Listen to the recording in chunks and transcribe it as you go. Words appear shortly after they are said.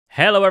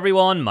Hello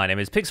everyone, my name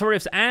is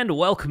Pixlriffs and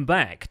welcome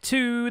back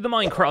to the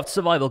Minecraft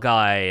Survival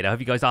Guide. I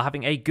hope you guys are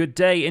having a good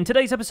day. In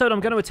today's episode,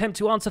 I'm going to attempt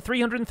to answer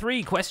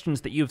 303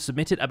 questions that you have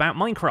submitted about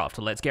Minecraft.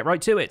 Let's get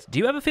right to it. Do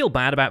you ever feel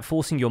bad about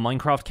forcing your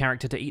Minecraft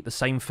character to eat the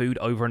same food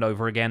over and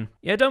over again?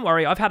 Yeah, don't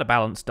worry, I've had a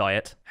balanced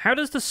diet. How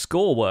does the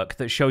score work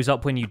that shows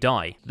up when you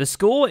die? The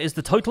score is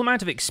the total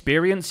amount of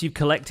experience you've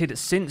collected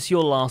since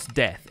your last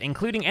death,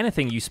 including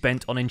anything you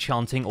spent on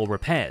enchanting or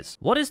repairs.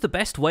 What is the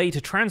best way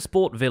to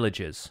transport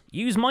villagers?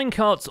 Use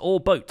minecarts or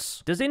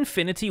boats. Does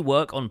infinity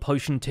work on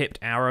potion-tipped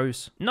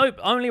arrows? Nope,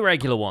 only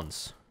regular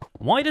ones.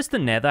 Why does the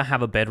Nether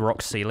have a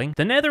bedrock ceiling?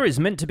 The Nether is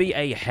meant to be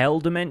a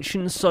hell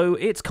dimension, so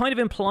it's kind of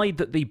implied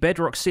that the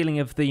bedrock ceiling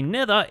of the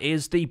Nether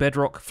is the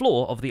bedrock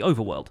floor of the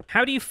overworld.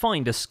 How do you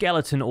find a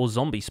skeleton or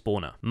zombie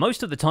spawner?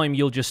 Most of the time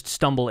you'll just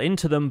stumble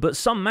into them, but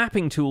some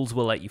mapping tools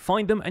will let you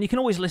find them, and you can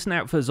always listen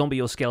out for zombie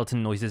or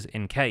skeleton noises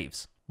in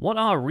caves. What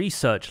are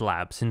research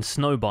labs in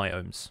snow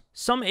biomes?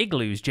 Some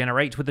igloos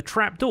generate with a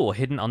trapdoor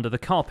hidden under the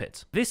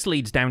carpet. This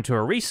leads down to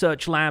a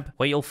research lab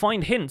where you'll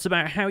find hints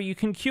about how you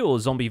can cure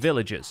zombie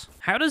villagers.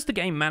 How does the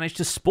game manage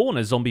to spawn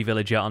a zombie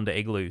villager under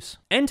igloos?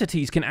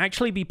 Entities can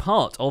actually be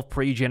part of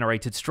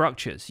pre-generated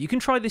structures. You can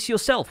try this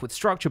yourself with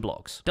structure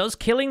blocks. Does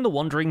killing the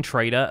wandering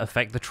trader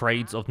affect the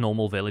trades of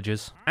normal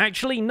villagers?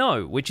 Actually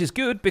no, which is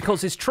good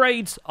because his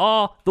trades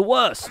are the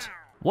worst.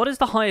 What is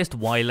the highest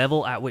Y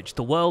level at which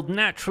the world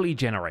naturally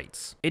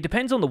generates? It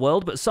depends on the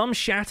world, but some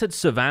shattered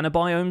savanna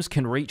biomes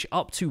can reach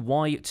up to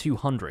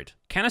Y200.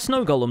 Can a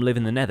snow golem live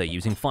in the Nether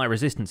using fire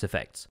resistance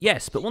effects?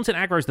 Yes, but once it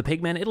aggroes the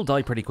pigmen, it'll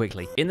die pretty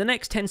quickly. In the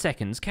next 10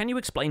 seconds, can you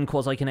explain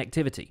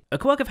quasi-connectivity? A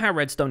quirk of how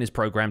redstone is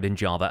programmed in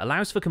Java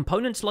allows for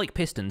components like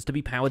pistons to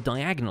be powered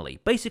diagonally.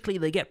 Basically,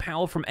 they get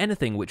power from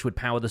anything which would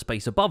power the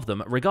space above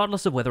them,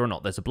 regardless of whether or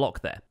not there's a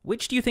block there.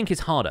 Which do you think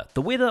is harder,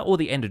 the Wither or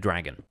the Ender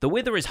Dragon? The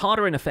Wither is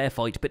harder in a fair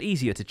fight, but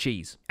easier to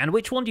cheese. And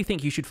which one do you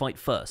think you should fight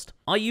first?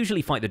 I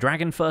usually fight the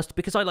dragon first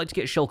because I like to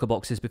get shulker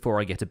boxes before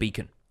I get a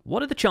beacon.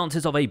 What are the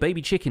chances of a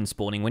baby chicken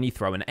spawning when you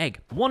throw an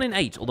egg? 1 in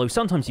 8, although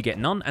sometimes you get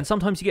none, and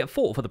sometimes you get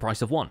 4 for the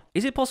price of 1.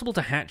 Is it possible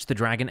to hatch the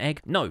dragon egg?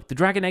 No, the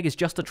dragon egg is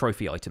just a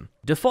trophy item.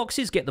 Do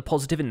foxes get the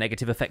positive and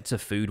negative effects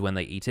of food when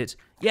they eat it?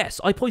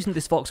 Yes, I poisoned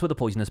this fox with a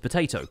poisonous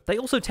potato. They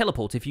also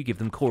teleport if you give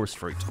them chorus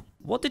fruit.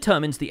 What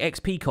determines the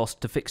XP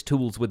cost to fix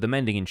tools with the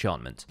mending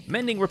enchantment?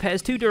 Mending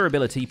repairs 2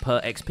 durability per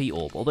XP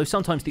orb, although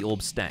sometimes the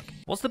orbs stack.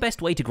 What's the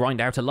best way to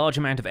grind out a large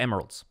amount of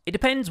emeralds? It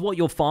depends what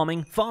you're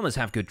farming. Farmers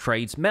have good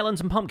trades,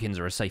 melons and pumpkins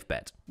are a safe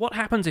bet. What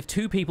happens if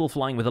 2 people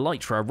flying with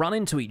elytra run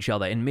into each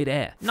other in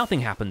mid-air?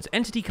 Nothing happens.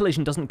 Entity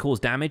collision doesn't cause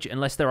damage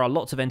unless there are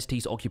lots of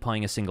entities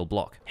occupying a single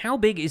block. How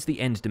big is the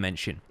end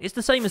dimension? It's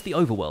the same as the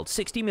overworld,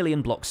 60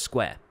 million blocks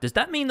square. Does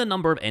that mean the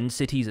number of end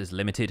cities is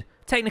limited?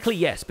 Technically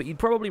yes, but you'd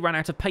probably run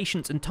out of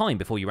patience and time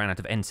before you ran out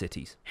of end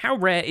cities. How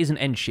rare is an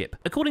end ship?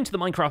 According to the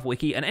Minecraft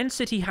wiki, an end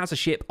city has a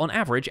ship on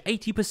average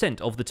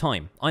 80% of the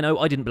time. I know,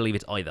 I didn't believe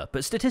it either,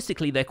 but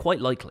statistically they're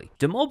quite likely.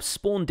 Do mobs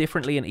spawn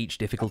differently in each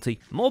difficulty?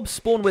 Mobs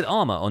spawn with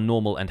armor on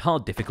normal and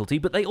hard difficulty,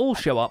 but they all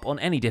show up on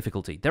any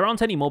difficulty. There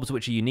aren't any mobs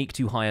which are unique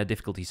to higher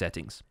difficulty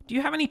settings. Do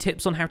you have any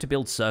tips on how to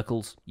build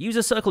circles? Use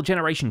a circle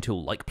generation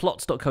tool like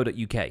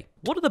plots.co.uk.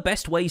 What are the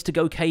best ways to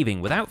go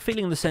caving without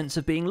feeling the sense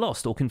of being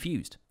lost or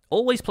confused?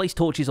 Always place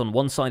torches on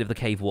one side of the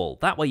cave wall,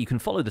 that way you can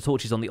follow the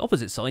torches on the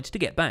opposite side to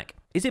get back.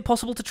 Is it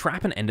possible to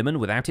trap an enderman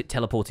without it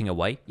teleporting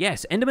away?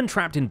 Yes, endermen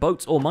trapped in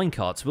boats or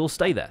minecarts will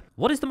stay there.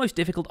 What is the most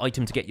difficult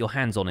item to get your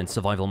hands on in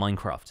survival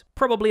Minecraft?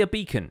 Probably a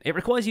beacon. It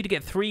requires you to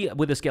get 3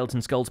 wither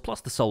skeleton skulls plus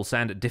the soul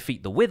sand,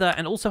 defeat the wither,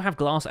 and also have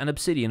glass and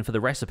obsidian for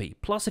the recipe.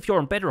 Plus, if you're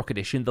on Bedrock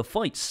Edition, the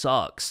fight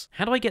sucks.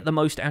 How do I get the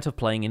most out of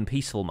playing in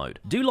peaceful mode?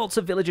 Do lots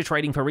of villager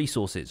trading for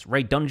resources,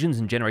 raid dungeons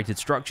and generated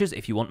structures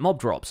if you want mob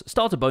drops,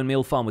 start a bone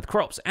meal farm with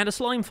crops, and a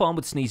slime farm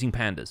with sneezing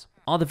pandas.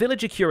 Are the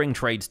villager curing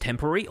trades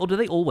temporary, or do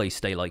they always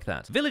stay like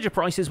that? Villager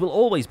prices will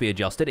always be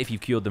adjusted if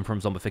you've cured them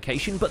from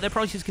zombification, but their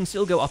prices can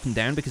still go up and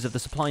down because of the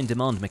supply and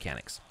demand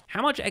mechanics.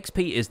 How much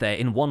XP is there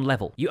in one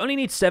level? You only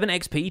need 7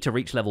 XP to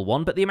reach level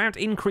 1, but the amount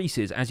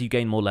increases as you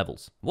gain more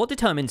levels. What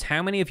determines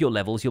how many of your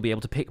levels you'll be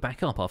able to pick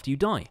back up after you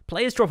die?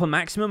 Players drop a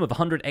maximum of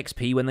 100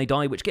 XP when they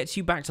die, which gets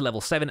you back to level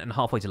 7 and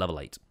halfway to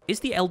level 8. Is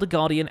the Elder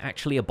Guardian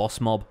actually a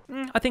boss mob?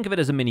 I think of it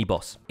as a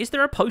mini-boss. Is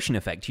there a potion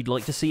effect you'd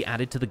like to see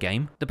added to the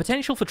game? The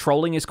potential for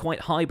trolling is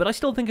quite high, but I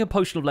still think a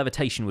potion of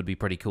levitation would be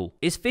pretty cool.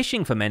 Is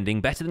fishing for mending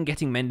better than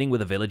getting mending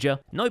with a villager?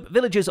 Nope,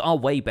 villagers are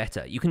way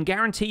better. You can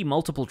guarantee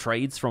multiple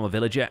trades from a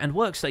villager, and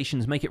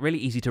workstations make it really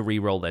easy to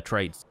re-roll their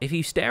trades. If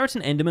you stare at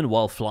an enderman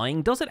while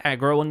flying, does it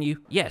aggro on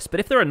you? Yes, but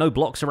if there are no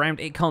blocks around,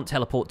 it can't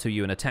teleport to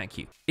you and attack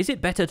you. Is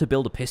it better to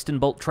build a piston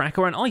bolt track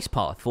or an ice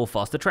path for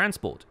faster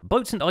transport?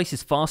 Boats and ice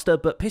is faster,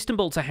 but piston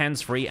bolts are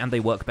hands-free and they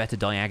work better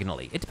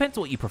diagonally. It depends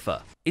what you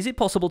prefer. Is it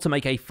possible to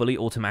make a fully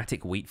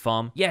automatic wheat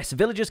farm? Yes,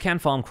 villagers can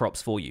farm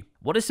crops for you.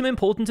 What is some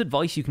important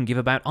advice you can give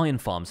about iron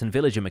farms and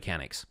villager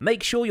mechanics?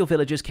 Make sure your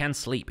villagers can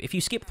sleep. If you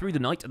skip through the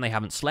night and they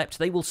haven't slept,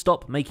 they will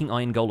stop making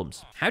iron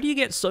golems. How do you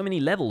get so many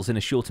levels in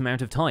a short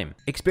amount of time?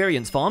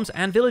 Experience farms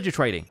and villager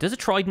trading. Does a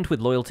trident with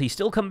loyalty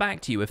still come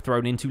back to you if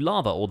thrown into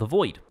lava or the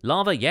void?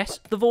 Lava, yes.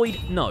 The void,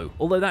 no.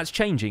 Although that's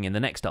changing in the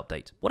next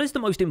update. What is the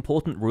most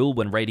important rule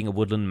when raiding a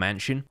woodland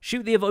mansion?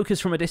 Shoot the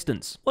evokers from a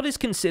distance. What is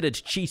considered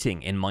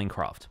cheating in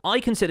Minecraft?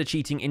 I consider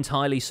cheating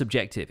entirely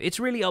subjective.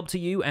 It's really up to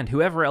you and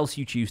whoever else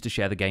you choose to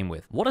share the game with.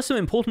 What are some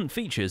important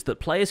features that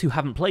players who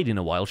haven't played in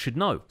a while should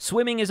know?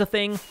 Swimming is a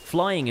thing,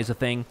 flying is a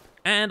thing,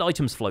 and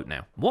items float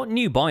now. What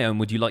new biome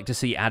would you like to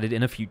see added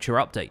in a future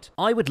update?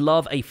 I would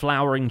love a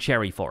flowering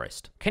cherry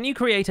forest. Can you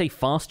create a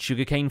fast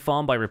sugarcane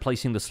farm by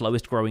replacing the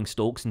slowest growing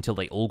stalks until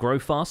they all grow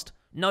fast?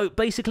 No,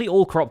 basically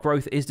all crop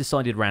growth is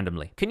decided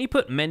randomly. Can you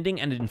put Mending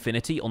and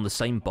Infinity on the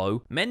same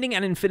bow? Mending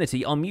and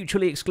Infinity are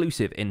mutually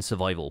exclusive in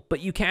survival,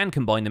 but you can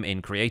combine them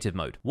in creative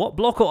mode. What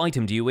block or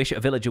item do you wish a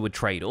villager would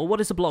trade, or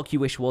what is a block you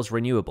wish was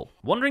renewable?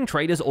 Wandering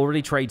traders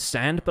already trade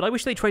sand, but I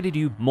wish they traded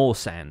you more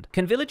sand.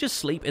 Can villagers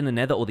sleep in the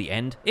nether or the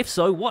end? If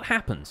so, what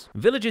happens?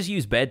 Villagers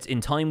use beds in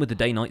time with the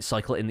day-night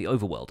cycle in the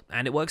overworld,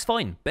 and it works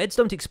fine. Beds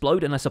don't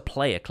explode unless a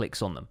player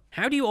clicks on them.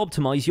 How do you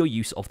optimize your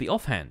use of the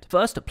offhand?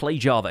 First, play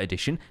Java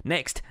edition.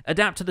 Next,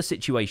 adapt to the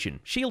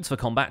situation. Shields for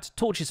combat,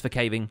 torches for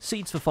caving,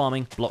 seeds for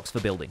farming, blocks for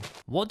building.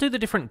 What do the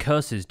different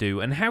curses do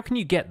and how can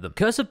you get them?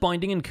 Curse of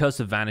Binding and Curse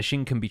of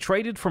Vanishing can be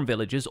traded from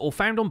villagers or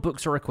found on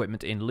books or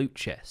equipment in loot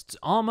chests.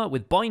 Armor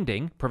with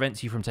Binding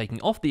prevents you from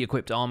taking off the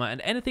equipped armor,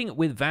 and anything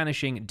with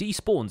Vanishing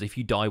despawns if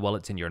you die while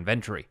it's in your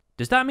inventory.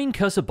 Does that mean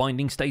Curse of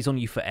Binding stays on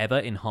you forever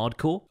in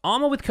hardcore?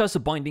 Armor with Curse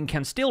of Binding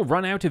can still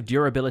run out of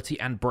durability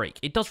and break.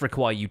 It does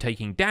require you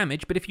taking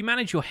damage, but if you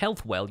manage your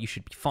health well, you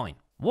should be fine.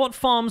 What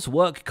farms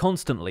work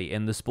constantly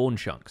in the spawn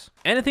chunks?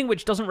 Anything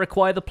which doesn't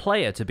require the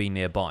player to be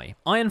nearby.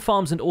 Iron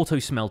farms and auto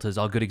smelters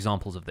are good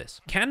examples of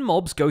this. Can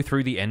mobs go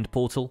through the end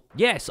portal?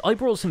 Yes, I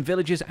brought some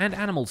villagers and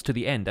animals to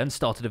the end and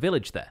started a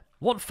village there.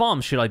 What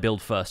farms should I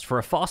build first for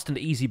a fast and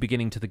easy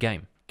beginning to the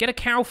game? Get a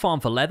cow farm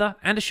for leather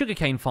and a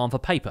sugarcane farm for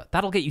paper.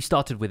 That'll get you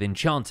started with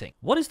enchanting.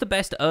 What is the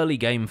best early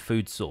game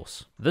food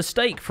source? The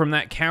steak from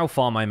that cow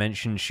farm I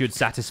mentioned should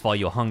satisfy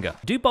your hunger.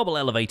 Do bubble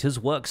elevators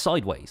work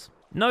sideways?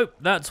 Nope,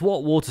 that's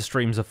what water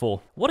streams are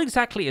for. What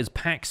exactly is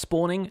pack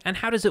spawning and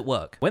how does it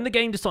work? When the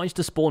game decides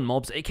to spawn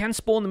mobs, it can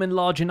spawn them in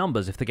larger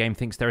numbers if the game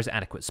thinks there is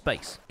adequate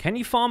space. Can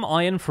you farm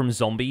iron from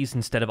zombies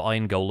instead of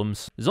iron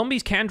golems?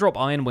 Zombies can drop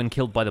iron when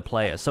killed by the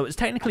player, so it's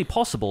technically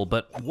possible,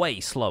 but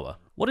way slower.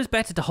 What is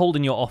better to hold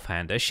in your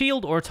offhand, a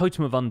shield or a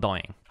totem of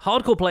undying?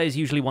 Hardcore players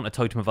usually want a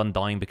totem of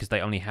undying because they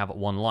only have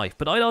one life,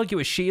 but I'd argue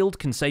a shield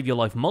can save your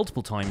life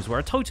multiple times where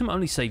a totem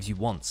only saves you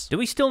once. Do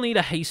we still need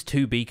a haste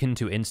 2 beacon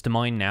to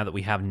instamine now that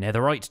we have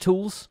netherite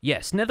tools?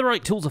 Yes,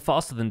 netherite tools are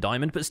faster than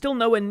diamond, but still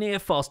nowhere near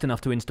fast enough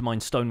to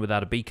instamine stone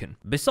without a beacon.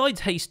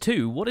 Besides haste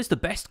 2, what is the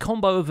best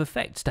combo of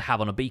effects to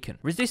have on a beacon?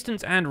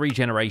 Resistance and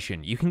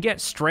regeneration. You can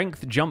get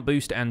strength, jump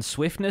boost, and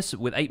swiftness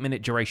with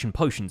 8-minute duration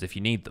potions if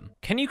you need them.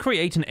 Can you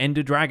create an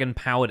ender dragon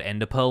powered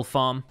ender pearl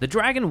farm? The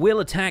dragon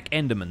will attack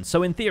endermen,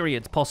 so in theory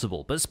it's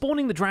possible, but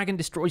spawning the dragon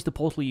destroys the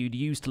portal you'd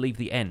use to leave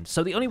the end,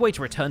 so the only way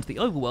to return to the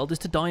overworld is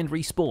to die and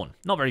respawn.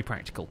 Not very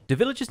practical. Do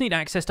villagers need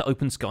access to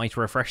open sky to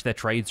refresh their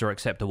trades or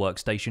accept a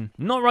workstation?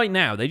 Not right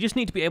now, they just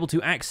need to be able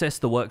to access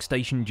the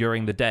workstation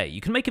during the day.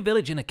 You can make a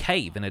village in a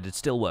cave and it'd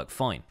still work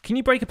fine. Can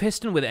you break a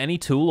piston with any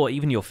tool or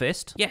even your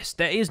fist? Yes,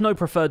 there is no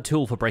preferred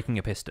tool for breaking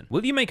a piston.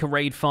 Will you make a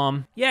raid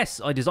farm?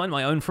 Yes, I designed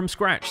my own from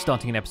scratch,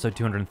 starting in episode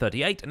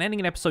 238 and ending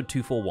in episode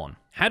 241.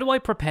 How do I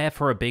prepare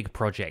for a big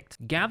project?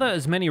 Gather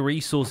as many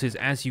resources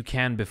as you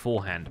can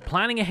beforehand.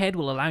 Planning ahead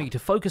will allow you to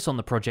focus on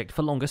the project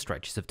for longer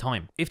stretches of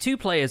time. If 2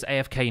 players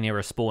AFK near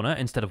a spawner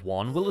instead of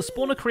 1, will the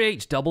spawner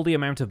create double the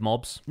amount of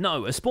mobs?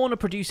 No, a spawner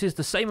produces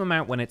the same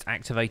amount when it's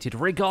activated,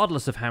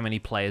 regardless of how many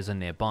players are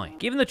nearby.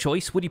 Given the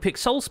choice, would you pick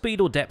Soul Speed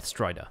or Depth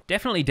Strider?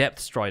 Definitely Depth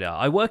Strider.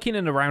 I work in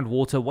and around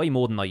water way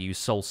more than I use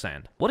Soul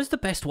Sand. What is the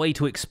best way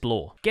to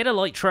explore? Get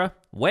Elytra,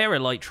 wear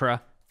Elytra,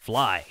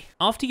 fly.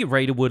 After you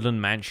raid a woodland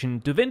mansion,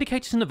 do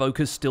Vindicators and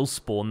Evokers still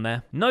spawn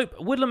there? Nope,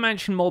 woodland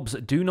mansion mobs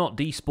do not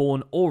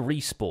despawn or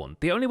respawn.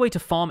 The only way to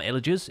farm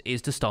illagers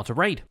is to start a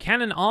raid.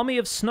 Can an army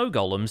of snow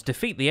golems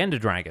defeat the Ender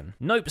Dragon?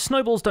 Nope,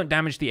 snowballs don't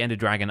damage the Ender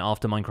Dragon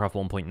after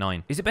Minecraft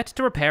 1.9. Is it better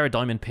to repair a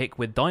diamond pick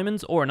with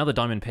diamonds or another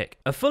diamond pick?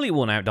 A fully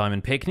worn out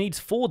diamond pick needs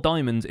 4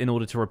 diamonds in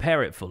order to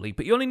repair it fully,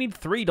 but you only need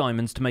 3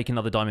 diamonds to make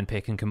another diamond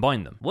pick and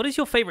combine them. What is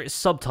your favorite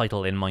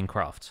subtitle in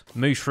Minecraft?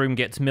 Mushroom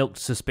gets milked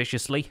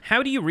suspiciously.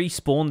 How do you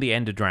respawn the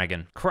Ender Dragon?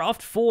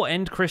 Craft 4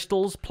 end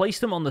crystals, place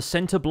them on the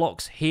center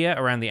blocks here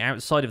around the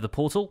outside of the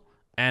portal,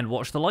 and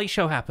watch the light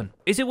show happen.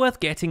 Is it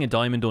worth getting a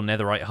diamond or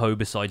netherite hoe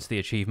besides the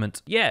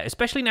achievement? Yeah,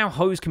 especially now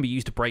hoes can be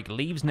used to break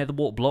leaves,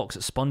 netherwart blocks,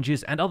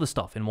 sponges, and other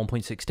stuff in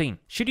 1.16.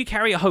 Should you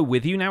carry a hoe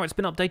with you now it's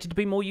been updated to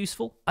be more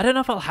useful? I don't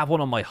know if I'll have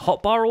one on my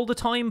hotbar all the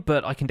time,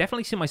 but I can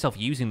definitely see myself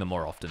using them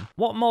more often.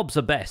 What mobs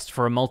are best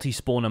for a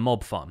multi-spawner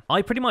mob farm?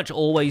 I pretty much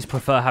always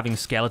prefer having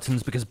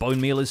skeletons because bone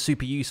meal is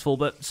super useful,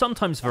 but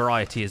sometimes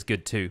variety is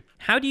good too.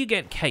 How do you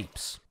get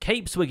capes?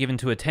 Capes were given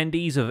to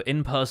attendees of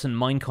in-person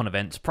Minecon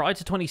events prior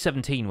to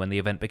 2017 when the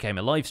event became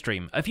a live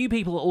stream. A few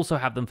people also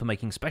have them for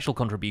making special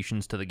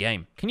contributions to the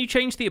game. Can you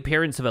change the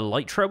appearance of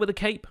Elytra with a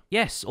cape?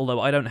 Yes, although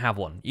I don't have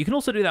one. You can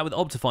also do that with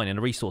Optifine in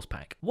a resource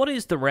pack. What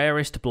is the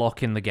rarest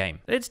block in the game?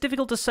 It's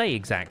difficult to say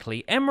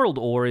exactly. Emerald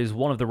ore is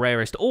one of the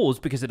rarest ores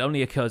because it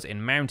only occurs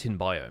in mountain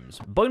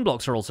biomes. Bone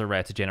blocks are also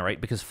rare to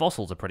generate because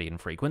fossils are pretty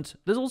infrequent.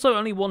 There's also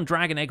only one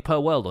dragon egg per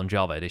world on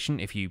Java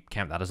Edition, if you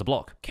count that as a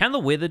block. Can the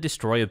Wither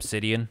destroy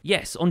obsidian?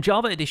 Yes, on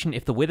Java Edition,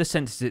 if the Wither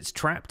senses it's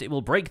trapped, it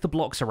will break the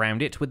blocks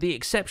around it, with the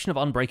exception of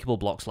unbreakable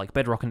blocks like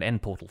bedrock and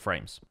end portal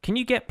frames. Can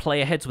you get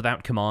player heads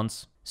without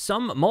commands?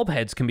 Some mob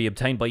heads can be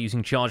obtained by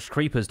using charged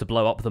creepers to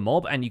blow up the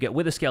mob, and you get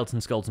wither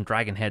skeleton skulls and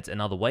dragon heads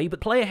another way, but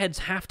player heads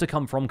have to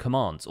come from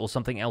commands, or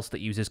something else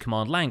that uses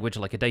command language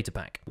like a data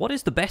pack. What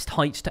is the best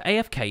height to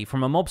AFK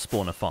from a mob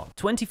spawner farm?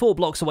 24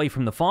 blocks away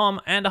from the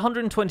farm, and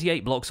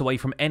 128 blocks away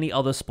from any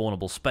other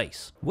spawnable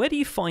space. Where do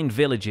you find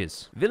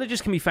villages?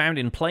 Villages can be found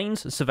in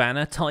plains,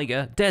 savanna,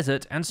 taiga,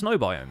 desert, and snow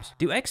biomes.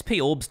 Do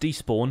XP orbs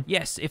despawn?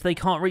 Yes, if they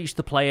can't reach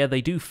the player,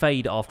 they do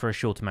fade after a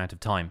short amount of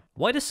time.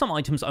 Why do some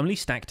items only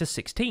stack to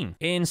 16?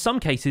 In some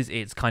cases,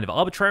 it's kind of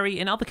arbitrary.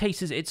 In other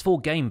cases, it's for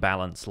game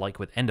balance, like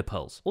with ender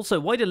pearls. Also,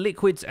 why do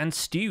liquids and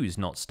stews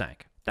not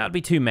stack? That'd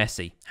be too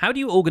messy. How do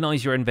you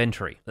organize your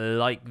inventory?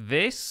 Like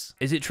this?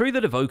 Is it true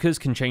that evokers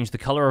can change the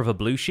color of a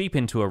blue sheep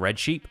into a red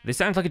sheep? This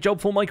sounds like a job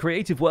for my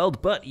creative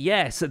world, but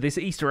yes, this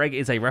Easter egg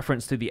is a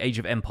reference to the Age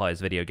of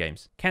Empires video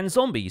games. Can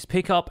zombies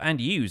pick up and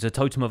use a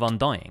Totem of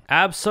Undying?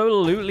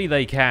 Absolutely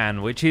they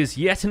can, which is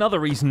yet another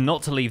reason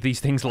not to leave these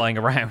things lying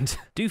around.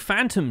 Do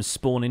phantoms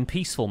spawn in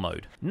peaceful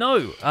mode?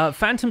 No,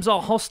 phantoms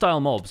are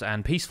hostile mobs,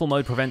 and peaceful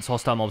mode prevents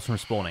hostile mobs from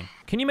spawning.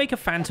 Can you make a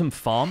phantom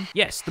farm?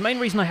 Yes, the main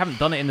reason I haven't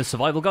done it in the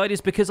survival guide is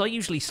because I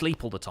usually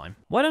sleep all the time.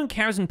 Why don't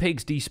cows and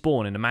pigs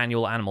despawn in a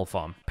manual animal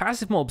farm?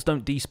 Passive mobs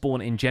don't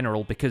despawn in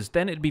general because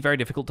then it'd be very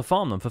difficult to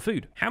farm them for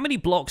food. How many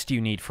blocks do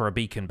you need for a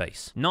beacon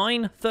base?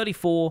 9,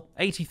 34,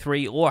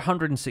 83, or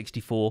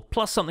 164,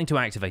 plus something to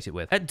activate it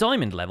with. At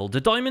diamond level, do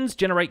diamonds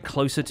generate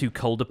closer to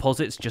coal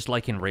deposits just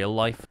like in real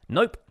life?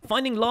 Nope.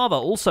 Finding lava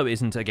also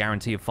isn't a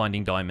guarantee of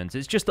finding diamonds,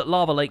 it's just that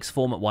lava lakes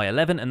form at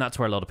Y11 and that's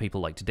where a lot of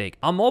people like to dig.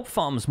 Are mob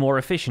farms more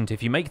efficient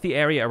if you make the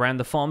area around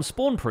the farm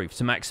spawn-proof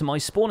to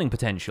maximize spawning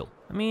potential?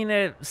 I mean,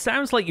 it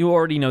sounds like you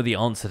already know the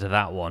answer to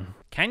that one.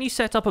 Can you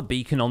set up a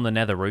beacon on the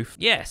nether roof?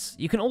 Yes,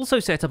 you can also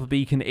set up a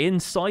beacon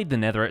inside the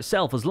nether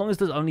itself as long as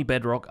there's only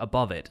bedrock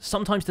above it.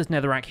 Sometimes there's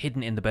netherrack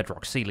hidden in the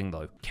bedrock ceiling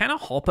though. Can a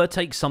hopper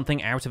take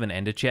something out of an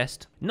ender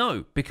chest?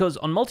 No, because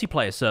on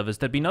multiplayer servers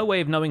there'd be no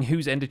way of knowing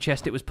whose ender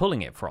chest it was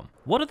pulling it from.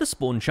 What are the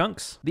spawn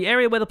chunks? The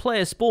area where the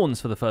player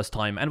spawns for the first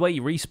time and where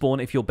you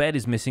respawn if your bed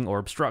is missing or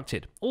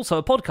obstructed. Also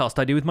a podcast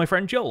I do with my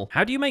friend Joel.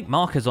 How do you make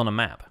markers on a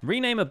map?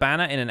 Rename a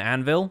banner in an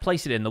anvil,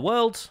 place it in the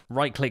world,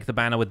 right-click the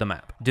banner with the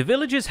map. Do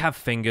villagers have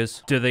fingers?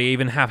 Do they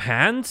even have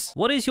hands?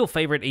 What is your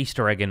favorite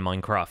Easter egg in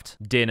Minecraft?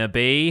 Dinner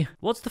bee?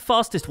 What's the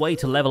fastest way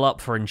to level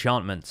up for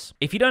enchantments?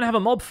 If you don't have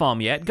a mob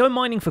farm yet, go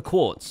mining for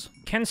quartz.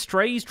 Can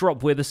strays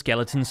drop wither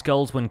skeleton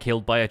skulls when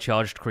killed by a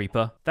charged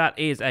creeper? That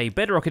is a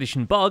Bedrock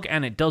Edition bug,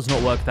 and it does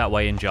not work that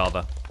way in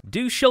Java.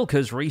 Do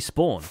shulkers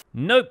respawn?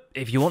 Nope.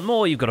 If you want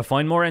more, you've got to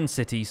find more end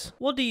cities.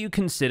 What do you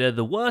consider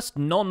the worst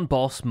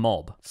non-boss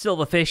mob?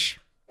 Silverfish.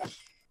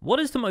 What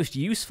is the most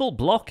useful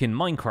block in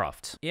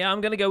Minecraft? Yeah,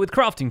 I'm gonna go with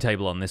crafting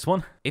table on this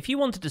one. If you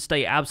wanted to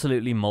stay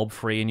absolutely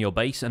mob-free in your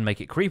base and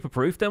make it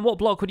creeper-proof, then what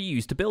block would you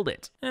use to build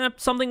it?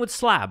 Something with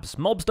slabs.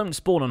 Mobs don't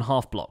spawn on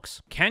half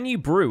blocks. Can you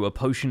brew a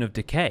potion of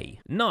decay?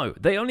 No,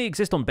 they only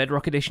exist on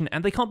Bedrock Edition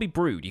and they can't be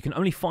brewed. You can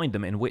only find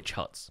them in witch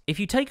huts.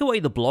 If you take away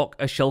the block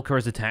a shulker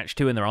is attached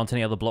to and there aren't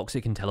any other blocks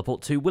it can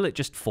teleport to, will it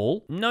just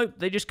fall? Nope,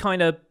 they just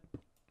kinda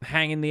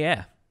hang in the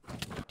air.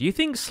 Do you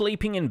think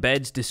sleeping in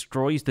beds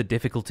destroys the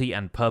difficulty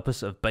and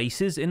purpose of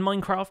bases in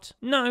Minecraft?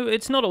 No,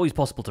 it's not always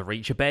possible to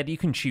reach a bed. You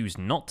can choose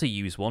not to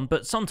use one,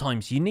 but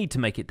sometimes you need to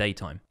make it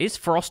daytime. Is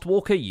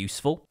Frostwalker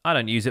useful? I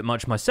don't use it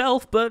much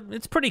myself, but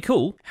it's pretty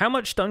cool. How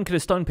much stone could a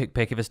stone pick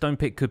if a stone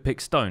pick could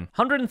pick stone?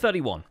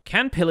 131.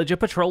 Can pillager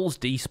patrols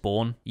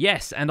despawn?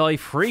 Yes, and I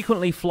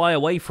frequently fly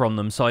away from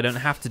them so I don't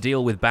have to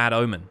deal with bad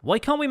omen. Why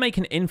can't we make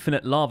an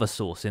infinite lava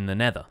source in the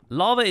nether?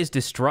 Lava is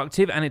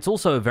destructive and it's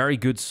also a very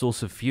good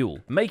source of fuel.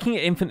 Making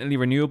it infinitely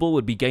renewable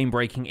would be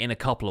game-breaking in a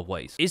couple of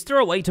ways. Is there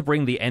a way to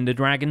bring the Ender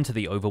Dragon to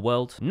the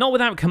overworld? Not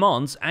without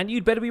commands, and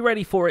you'd better be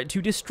ready for it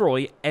to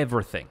destroy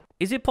everything.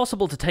 Is it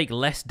possible to take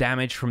less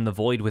damage from the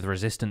void with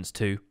resistance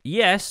too?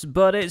 Yes,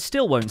 but it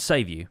still won't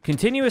save you.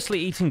 Continuously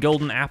eating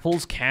golden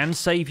apples can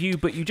save you,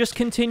 but you just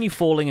continue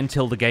falling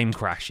until the game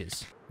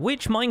crashes.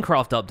 Which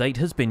Minecraft update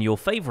has been your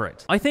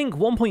favorite? I think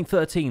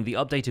 1.13, the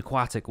update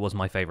Aquatic, was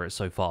my favorite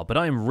so far, but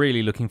I am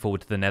really looking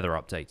forward to the Nether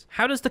update.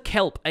 How does the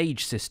kelp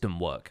age system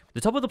work? The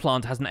top of the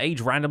plant has an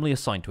age randomly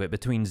assigned to it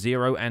between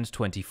 0 and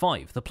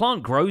 25. The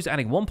plant grows,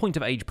 adding 1 point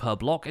of age per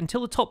block until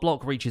the top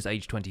block reaches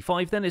age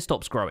 25, then it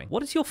stops growing.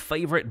 What is your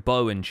favorite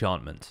bow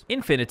enchantment.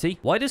 Infinity,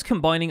 why does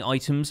combining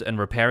items and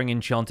repairing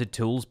enchanted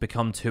tools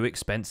become too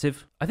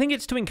expensive? I think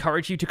it's to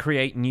encourage you to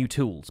create new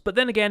tools, but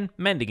then again,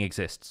 mending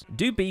exists.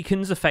 Do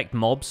beacons affect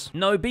mobs?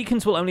 No,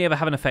 beacons will only ever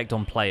have an effect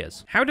on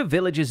players. How do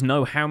villagers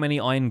know how many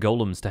iron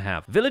golems to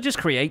have? Villagers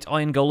create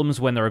iron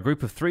golems when there are a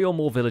group of 3 or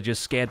more villagers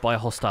scared by a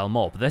hostile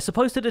mob. They're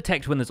supposed to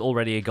detect when there's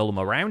already a golem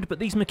around, but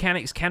these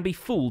mechanics can be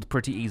fooled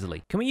pretty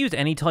easily. Can we use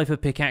any type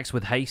of pickaxe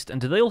with haste, and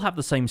do they all have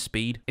the same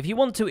speed? If you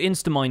want to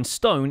insta-mine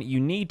stone,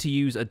 you need to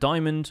use a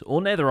diamond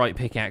or netherite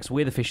pickaxe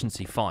with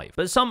efficiency 5,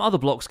 but some other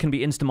blocks can be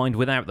insta-mined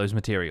without those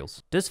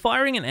materials. Does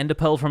firing an ender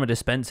pearl from a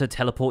dispenser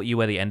teleport you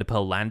where the ender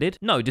pearl landed?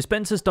 No,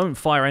 dispensers don't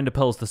fire ender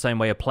pearls the same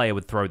way a player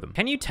would throw them.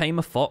 Can you tame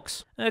a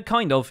fox?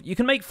 Kind of. You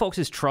can make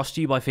foxes trust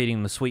you by feeding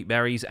them the sweet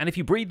berries, and if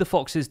you breed the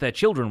foxes, their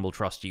children will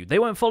trust you. They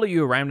won't follow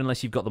you around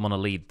unless you've got them on a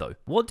lead, though.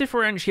 What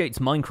differentiates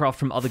Minecraft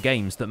from other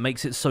games that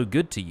makes it so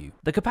good to you?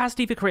 The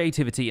capacity for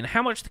creativity and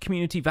how much the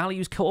community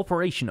values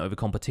cooperation over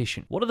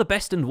competition. What are the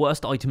best and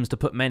worst items to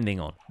put mending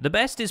on? The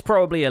best is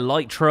probably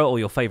elytra or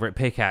your favorite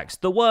pickaxe.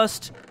 The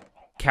worst,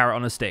 carrot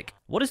on a stick.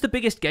 What is the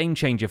biggest game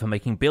changer for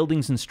making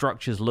buildings and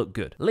structures look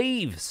good?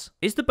 Leaves!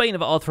 Is the Bane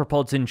of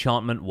Arthropods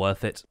enchantment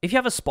worth it? If you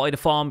have a spider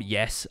farm,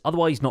 yes,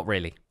 otherwise not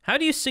really. How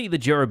do you see the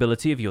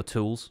durability of your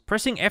tools?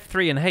 Pressing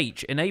F3 and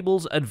H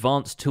enables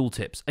advanced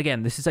tooltips.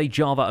 Again, this is a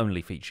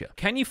Java-only feature.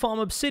 Can you farm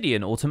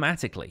obsidian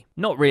automatically?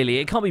 Not really,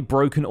 it can't be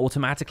broken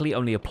automatically,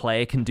 only a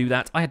player can do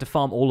that. I had to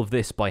farm all of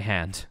this by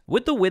hand.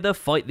 Would the Wither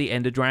fight the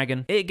Ender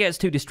Dragon? It gets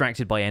too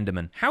distracted by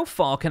Enderman. How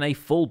far can a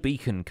full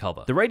beacon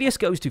cover? The radius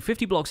goes to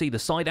 50 blocks either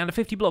side and a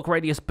 50 block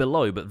radius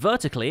below, but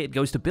vertically it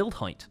goes to build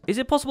height. Is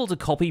it possible to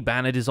copy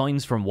banner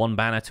designs from one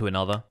banner to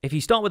another? If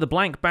you start with a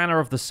blank banner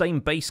of the same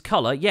base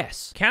color,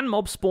 yes. Can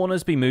mob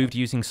spawners be moved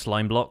using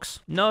slime blocks?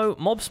 No,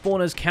 mob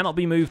spawners cannot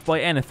be moved by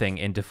anything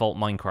in default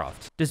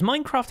Minecraft. Does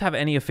Minecraft have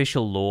any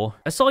official lore?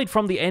 Aside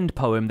from the end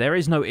poem, there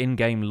is no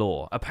in-game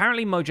lore.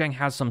 Apparently Mojang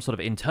has some sort of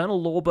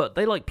internal lore, but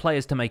they like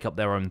players to make up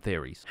their own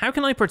theories. How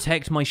can I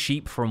protect my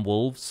sheep from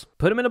wolves?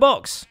 Put them in a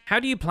box. How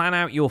do you plan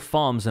out your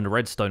farms and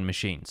redstone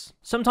machines?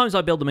 Sometimes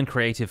I build them in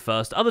creative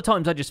first, other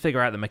times I just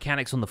figure out the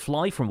mechanics on the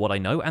fly from what I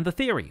know and the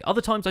theory.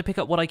 Other times I pick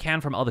up what I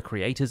can from other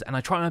creators and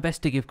I try my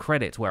best to give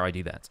credit where I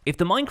do that. If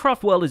the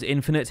Minecraft world is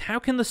infinite, how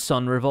can the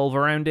sun revolve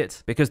around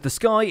it? Because the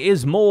sky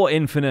is more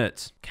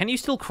infinite. Can you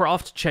still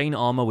craft chain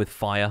armor with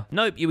fire?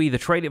 Nope, you either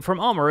trade it from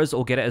armorers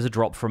or get it as a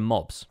drop from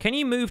mobs. Can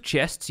you move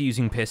chests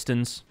using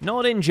pistons?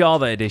 Not in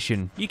Java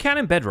edition. You can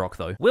in Bedrock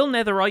though. Will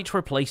netherite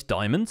replace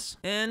diamonds?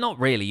 Not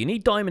really. You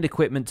need diamond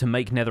equipment to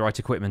make netherite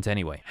equipment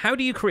anyway. How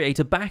do you create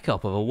a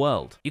backup of a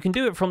world? You can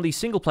do it from the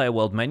single player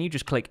world menu,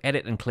 just click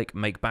edit and click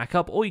make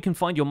backup, or you can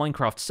find your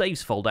Minecraft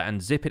saves folder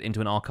and zip it into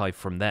an archive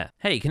from there.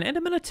 Hey, can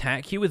Endermen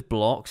attack you with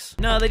blocks?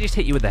 No, they just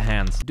hit you with their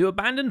hands. Do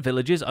abandoned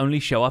villages only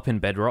show up in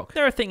Bedrock?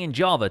 They're a thing in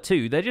Java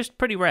too, they're just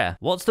pretty rare.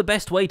 What's the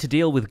best way to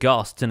deal with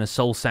ghasts in a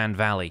soul sand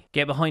valley?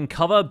 Get behind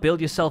cover,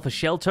 build yourself a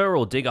shelter,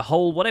 or dig a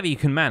hole, whatever you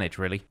can manage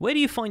really. Where do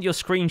you find your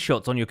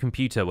screenshots on your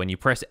computer when you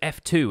press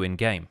F2 in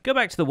game? Go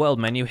back to the world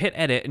menu, hit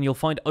edit, and you'll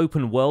find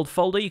open world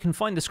folder. You can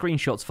find the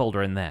screenshots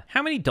folder in there.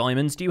 How many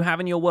diamonds do you have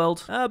in your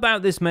world?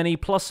 About this many,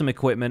 plus some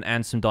equipment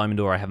and some diamond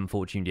ore I haven't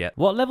fortuned yet.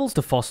 What levels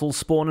do fossils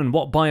spawn and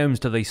what biomes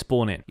do they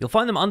spawn in? You'll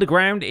find them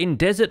underground, in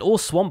desert or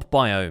swamp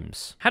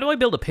biomes. How do I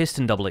build a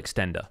piston double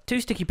extender?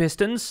 2 sticky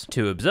pistons,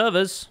 2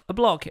 observers, a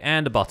block,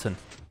 and a button.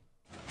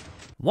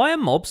 Why are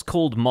mobs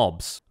called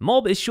mobs?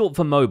 Mob is short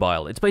for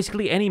mobile. It's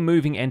basically any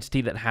moving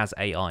entity that has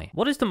AI.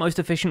 What is the most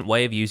efficient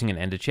way of using an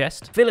ender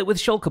chest? Fill it with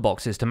shulker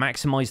boxes to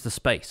maximize the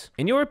space.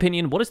 In your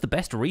opinion, what is the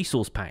best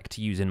resource pack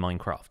to use in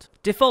Minecraft?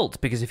 Default,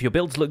 because if your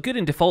builds look good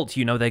in default,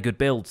 you know they're good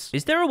builds.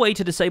 Is there a way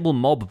to disable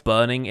mob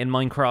burning in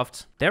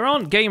Minecraft? There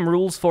aren't game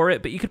rules for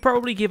it, but you could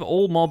probably give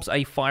all mobs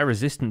a fire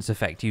resistance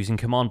effect using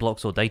command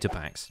blocks or data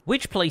packs.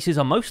 Which places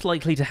are most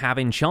likely to have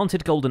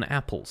enchanted golden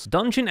apples?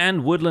 Dungeon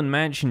and woodland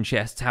mansion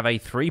chests have a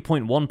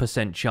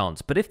 3.1%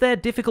 chance, but if they're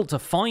difficult to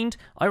find,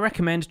 I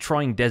recommend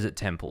trying desert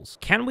temples.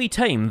 Can we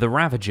tame the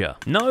Ravager?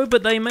 No,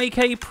 but they make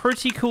a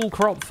pretty cool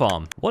crop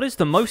farm. What is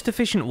the most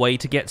efficient way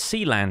to get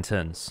sea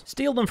lanterns?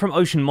 Steal them from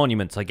ocean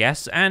monuments, I guess,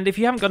 and if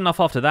you haven't got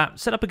enough after that,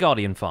 set up a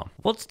guardian farm.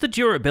 What's the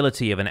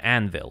durability of an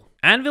anvil?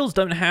 Anvils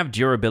don't have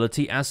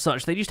durability as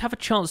such, they just have a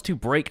chance to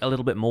break a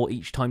little bit more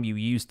each time you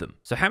use them.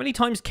 So how many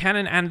times can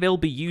an anvil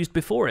be used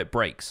before it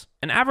breaks?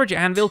 An average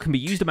anvil can be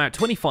used about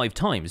 25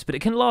 times, but it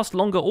can last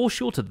longer or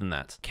shorter than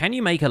that. Can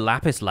you make a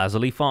lapis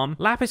lazuli farm?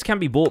 Lapis can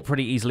be bought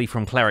pretty easily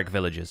from cleric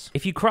villagers.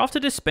 If you craft a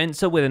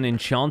dispenser with an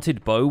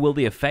enchanted bow, will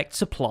the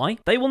effects apply?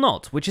 They will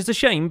not, which is a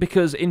shame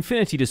because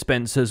infinity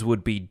dispensers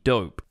would be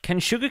dope. Can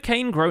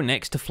sugarcane grow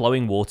next to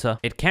flowing water?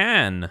 It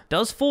can.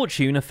 Does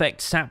fortune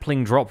affect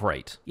sapling drop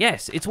rate?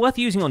 Yes, it's worth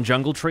using on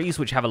jungle trees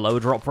which have a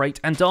lower drop rate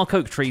and dark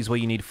oak trees where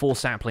you need 4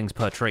 saplings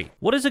per tree.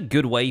 What is a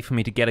good way for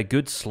me to get a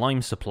good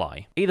slime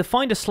supply? Either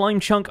find a slime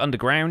chunk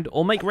underground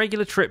or make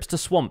regular trips to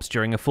swamps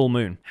during a full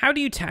moon. How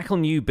do you tackle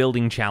new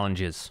building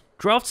challenges?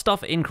 Draft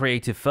stuff in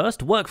creative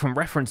first, work from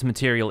reference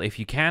material if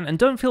you can, and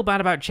don't feel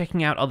bad about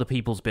checking out other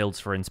people's builds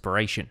for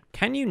inspiration.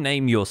 Can you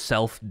name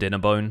yourself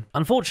Dinnerbone?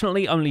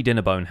 Unfortunately, only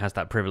Dinnerbone has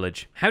that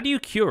privilege. How do you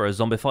cure a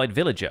zombified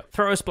villager?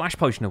 Throw a splash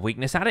potion of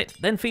weakness at it,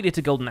 then feed it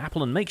a golden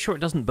apple and make sure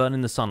it doesn't burn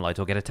in the sunlight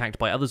or get attacked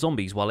by other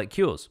zombies while it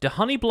cures. Do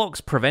honey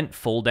blocks prevent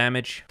fall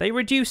damage? They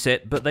reduce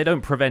it, but they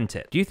don't prevent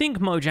it. Do you think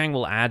Mojang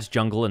will add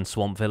jungle and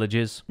swamp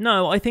villages?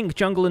 No, I think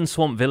jungle and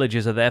swamp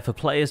villages are there for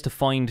players to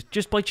find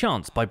just by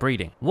chance, by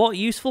breeding. What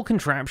useful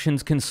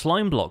contraptions can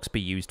slime blocks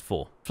be used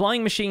for?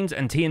 Flying machines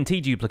and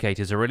TNT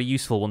duplicators are really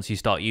useful once you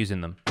start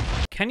using them.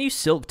 Can you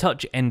silk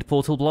touch end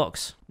portal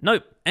blocks?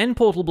 Nope. End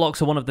portal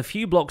blocks are one of the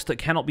few blocks that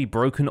cannot be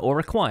broken or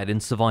acquired in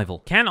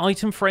survival. Can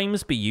item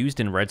frames be used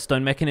in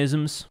redstone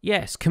mechanisms?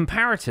 Yes,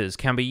 comparators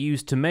can be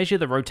used to measure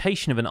the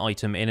rotation of an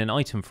item in an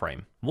item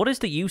frame. What is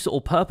the use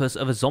or purpose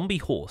of a zombie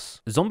horse?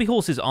 Zombie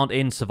horses aren't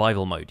in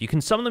survival mode. You can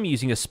summon them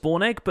using a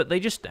spawn egg, but they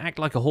just act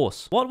like a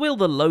horse. What will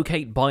the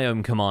locate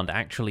biome command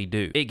actually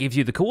do? It gives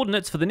you the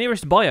coordinates for the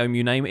nearest biome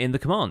you name in the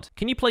command.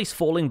 Can you place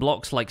falling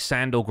blocks like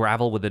sand or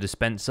gravel with a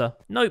dispenser?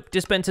 Nope,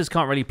 dispensers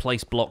can't really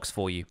place blocks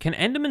for you. Can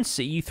Endermen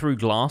see you through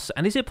glass,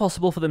 and is it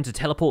possible for them to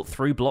teleport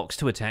through blocks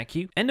to attack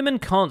you? Endermen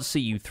can't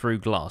see you through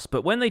glass,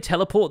 but when they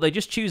teleport, they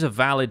just choose a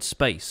valid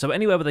space, so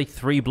anywhere with a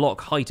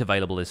 3-block height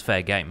available is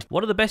fair game.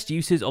 What are the best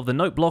uses of the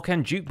note block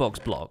and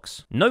jukebox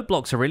blocks? Note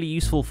blocks are really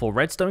useful for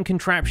redstone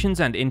contraptions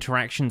and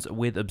interactions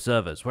with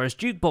observers, whereas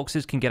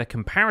jukeboxes can get a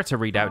comparator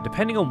readout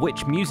depending on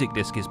which music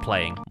disc is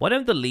playing. Why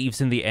don't the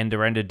leaves in the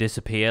ender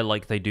disappear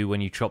like they do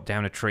when you chop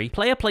down a tree?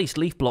 Player-placed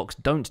leaf blocks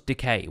don't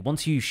decay.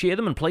 Once you shear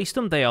them and place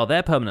them, they are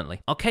there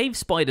permanently. Are cave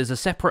spiders a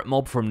separate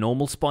mob from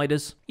normal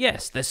spiders?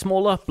 Yes, they're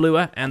smaller,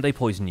 bluer, and they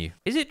poison you.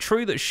 Is it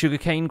true that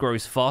sugarcane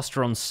grows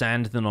faster on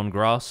sand than on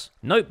grass?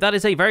 Nope, that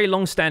is a very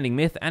long-standing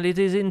myth, and it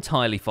is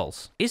entirely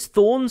false. Is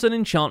thorns an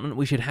enchantment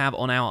we should have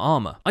on our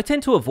armor? I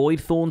tend to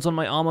avoid thorns on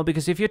my armor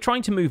because if you're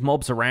trying to move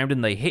mobs around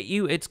and they hit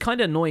you, it's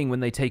kinda annoying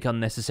when they take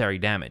unnecessary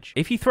damage.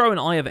 If you throw an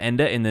Eye of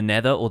Ender in the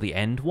nether or the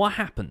end, what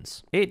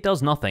happens? It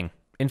does nothing.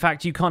 In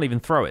fact, you can't even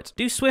throw it.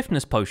 Do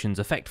swiftness potions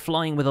affect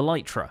flying with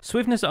elytra?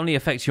 Swiftness only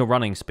affects your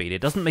running speed, it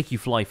doesn't make you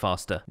fly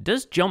faster.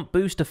 Does jump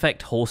boost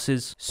affect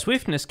horses?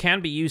 Swiftness can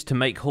be used to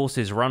make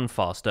horses run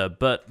faster,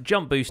 but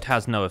jump boost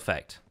has no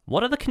effect.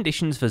 What are the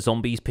conditions for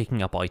zombies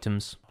picking up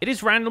items? It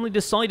is randomly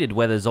decided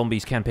whether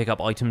zombies can pick up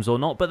items or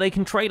not, but they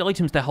can trade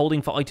items they're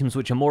holding for items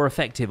which are more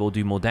effective or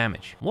do more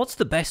damage. What's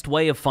the best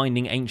way of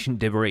finding ancient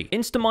debris?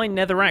 Instamine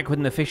netherrack with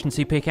an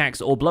efficiency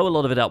pickaxe or blow a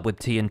lot of it up with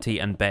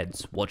TNT and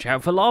beds. Watch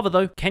out for lava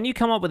though. Can you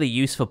come up with a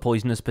use for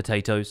poisonous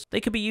potatoes?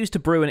 They could be used to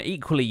brew an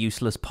equally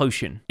useless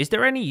potion. Is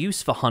there any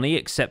use for honey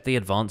except the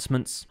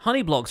advancements?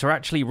 Honey blocks are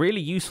actually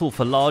really useful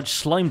for large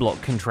slime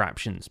block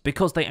contraptions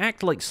because they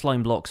act like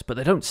slime blocks but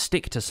they don't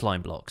stick to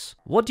slime blocks.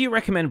 What do you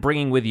recommend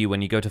bringing with you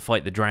when you go to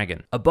fight the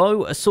dragon? A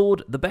bow, a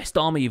sword, the best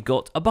armor you've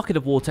got, a bucket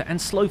of water, and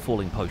slow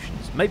falling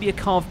potions. Maybe a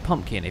carved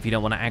pumpkin if you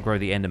don't want to aggro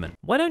the enderman.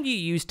 Why don't you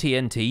use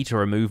TNT to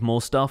remove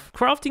more stuff?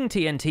 Crafting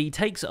TNT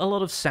takes a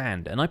lot of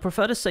sand, and I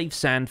prefer to save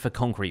sand for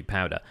concrete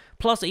powder.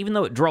 Plus, even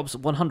though it drops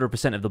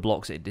 100% of the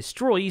blocks it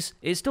destroys,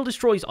 it still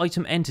destroys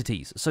item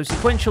entities, so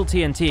sequential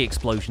TNT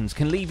explosions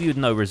can leave you with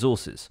no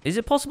resources. Is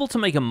it possible to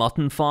make a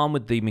mutton farm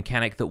with the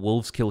mechanic that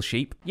wolves kill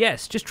sheep?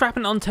 Yes, just trap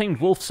an untamed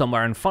wolf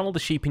somewhere and funnel the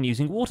sheep in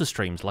using water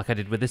streams like I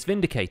did with this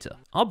Vindicator.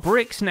 Are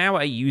bricks now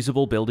a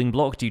usable building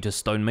block due to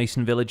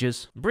stonemason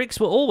villagers? Bricks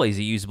were always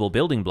a usable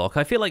building block.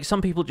 I feel like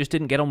some people just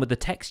didn't get on with the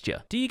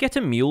texture. Do you get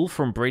a mule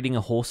from breeding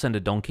a horse and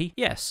a donkey?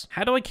 Yes.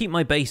 How do I keep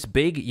my base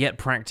big yet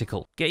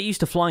practical? Get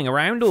used to flying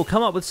around or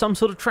come up with some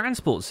sort of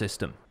transport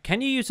system?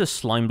 Can you use a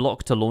slime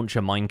block to launch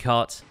a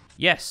minecart?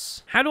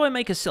 Yes. How do I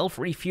make a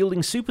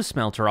self-refueling super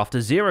smelter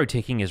after 0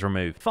 ticking is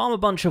removed? Farm a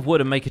bunch of wood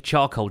and make a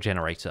charcoal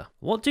generator.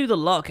 What do the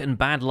luck and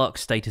bad luck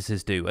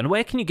statuses do, and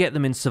where can you get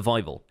them in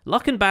survival?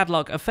 Luck and bad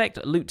luck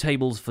affect loot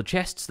tables for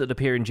chests that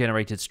appear in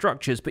generated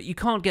structures, but you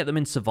can't get them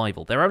in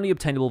survival. They're only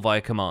obtainable via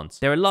commands.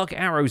 There are luck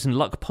arrows and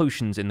luck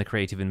potions in the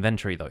creative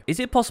inventory though. Is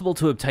it possible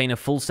to obtain a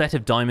full set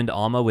of diamond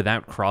armor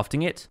without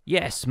crafting it?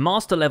 Yes,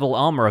 master level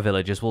armorer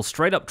villagers will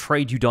straight up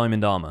trade you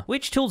diamond armor.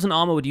 Which tools and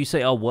armor would you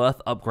say are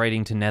worth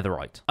upgrading to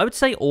netherite? I would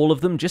say all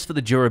of them just for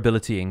the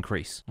durability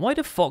increase. Why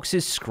do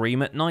foxes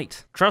scream at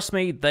night? Trust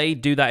me, they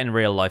do that in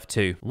real life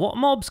too. What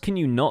mobs can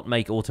you not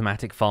make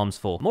automatic farms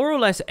for? More or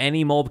less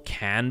any mob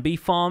can be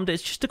farmed,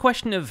 it's just a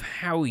question of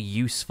how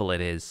useful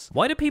it is.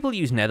 Why do people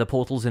use nether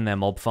portals in their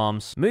mob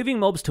farms? Moving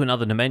mobs to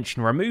another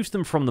dimension removes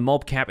them from the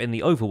mob cap in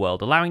the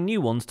overworld, allowing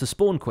new ones to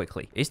spawn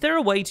quickly. Is there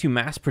a way to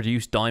mass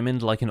produce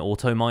diamond like an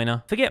auto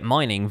miner? Forget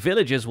mining,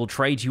 villagers will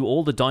trade you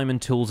all the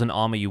diamond tools and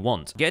armor you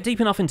want. Get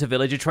deep enough into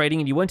villager trading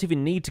and you won't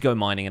even need to go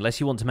mining unless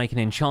you want to make an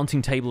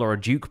enchanting table or a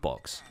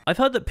jukebox. I've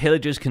heard that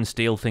pillagers can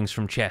steal things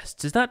from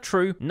chests. Is that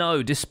true?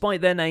 No,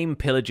 despite their name,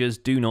 pillagers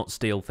do not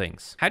steal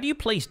things. How do you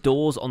place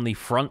doors on the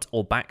front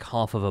or back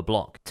half of a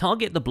block?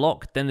 Target the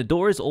block, then the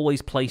door is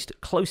always placed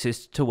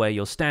closest to where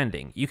you're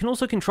standing. You can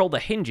also control the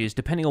hinges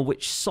depending on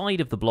which side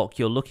of the block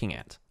you're looking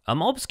at. Are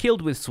mobs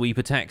killed with sweep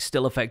attacks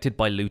still affected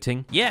by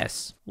looting?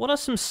 Yes. What are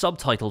some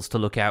subtitles to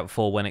look out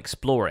for when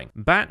exploring?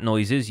 Bat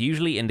noises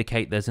usually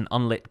indicate there's an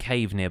unlit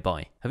cave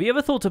nearby. Have you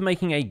ever thought of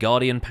making a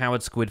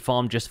Guardian-powered squid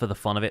farm just for the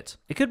fun of it?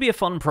 It could be a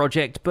fun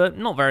project, but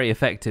not very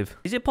effective.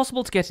 Is it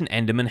possible to get an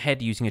Enderman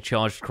head using a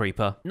charged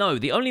creeper? No,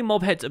 the only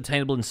mob heads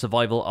obtainable in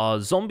survival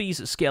are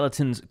zombies,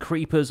 skeletons,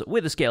 creepers,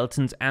 wither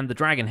skeletons, and the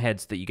dragon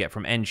heads that you get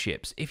from end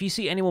ships. If you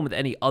see anyone with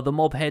any other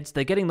mob heads,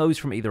 they're getting those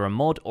from either a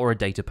mod or a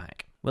data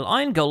pack. Will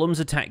iron golems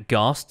attack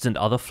ghasts and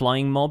other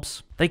flying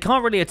mobs? They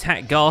can't really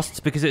attack ghasts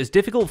because it's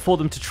difficult for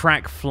them to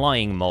track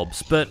flying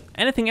mobs, but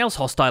anything else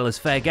hostile is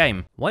fair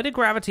game. Why do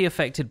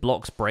gravity-affected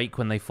blocks break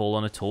when they fall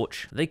on a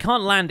torch? They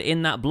can't land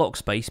in that block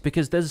space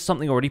because there's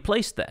something already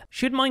placed there.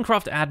 Should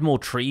Minecraft add more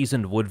trees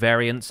and wood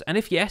variants? And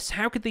if yes,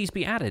 how could these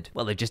be added?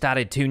 Well, they just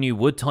added 2 new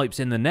wood types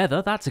in the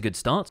nether, that's a good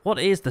start. What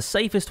is the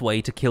safest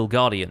way to kill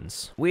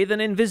guardians? With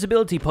an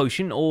invisibility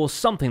potion or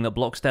something that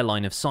blocks their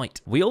line of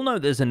sight. We all know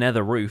there's a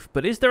nether roof,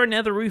 but is there a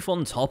nether roof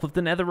on top of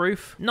the nether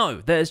roof?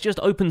 No, there's just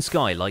open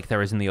sky like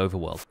there is in the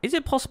overworld. Is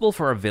it possible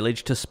for a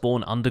village to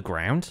spawn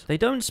underground? They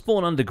don't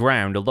spawn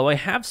underground, although I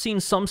have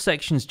seen some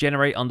sections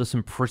generate under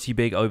some pretty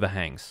big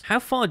overhangs. How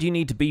far do you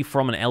need to be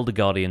from an Elder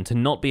Guardian to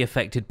not be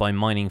affected by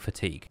mining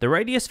fatigue? The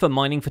radius for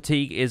mining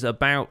fatigue is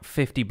about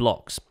 50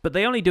 blocks, but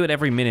they only do it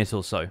every minute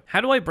or so. How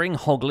do I bring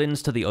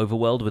hoglins to the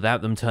overworld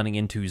without them turning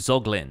into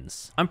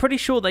zoglins? I'm pretty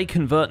sure they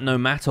convert no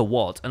matter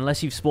what,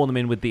 unless you've spawned them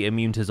in with the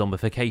immune to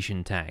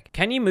zombification tag.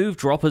 Can you move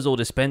droppers or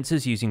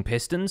dispensers using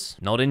pistons?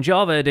 Not in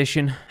Java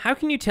Edition. How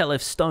can you tell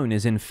if stone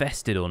is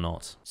infested or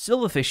not?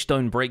 Silverfish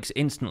stone breaks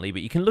instantly,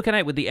 but you can look at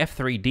it with the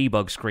F3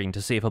 debug screen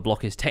to see if a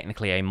block is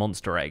technically a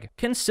monster egg.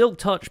 Can Silk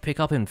Touch pick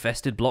up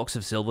infested blocks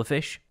of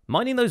silverfish?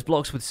 Mining those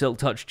blocks with Silk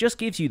Touch just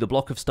gives you the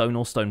block of stone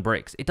or stone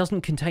bricks. It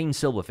doesn't contain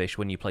silverfish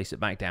when you place it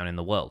back down in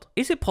the world.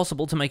 Is it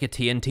possible to make a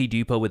TNT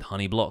duper with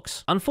honey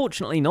blocks?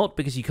 Unfortunately not,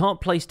 because you can't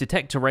place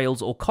detector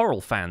rails or coral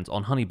fans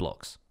on honey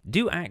blocks.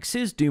 Do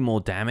axes do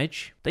more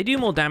damage? They do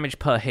more damage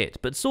per hit,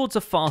 but swords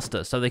are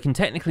faster, so they can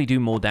technically do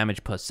more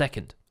damage per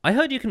second. I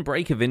heard you can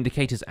break a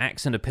Vindicator's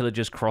axe and a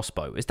Pillager's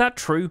crossbow. Is that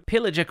true?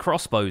 Pillager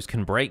crossbows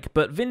can break,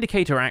 but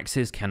Vindicator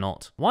axes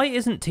cannot. Why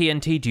isn't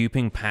TNT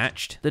duping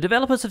patched? The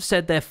developers have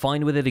said they're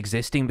fine with it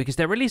existing because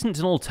there really isn't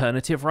an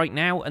alternative right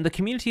now, and the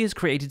community has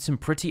created some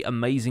pretty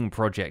amazing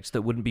projects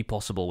that wouldn't be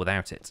possible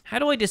without it. How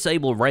do I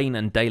disable rain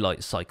and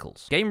daylight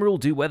cycles? Game rule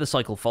do weather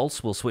cycle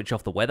false will switch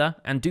off the weather,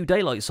 and do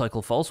daylight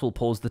cycle false will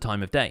pause the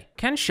time of day.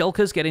 Can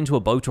shulkers get into a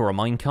boat or a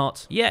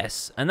minecart?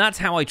 Yes, and that's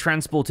how I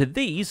transported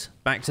these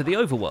back to the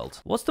overworld.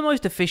 What's the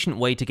most efficient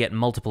way to get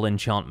multiple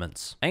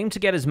enchantments? Aim to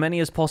get as many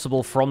as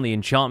possible from the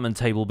enchantment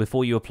table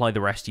before you apply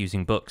the rest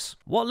using books.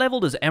 What level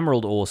does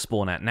emerald ore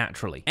spawn at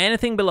naturally?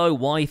 Anything below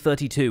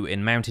Y32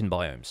 in mountain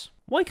biomes.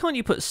 Why can't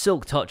you put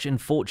Silk Touch and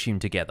Fortune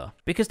together?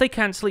 Because they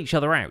cancel each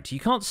other out. You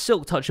can't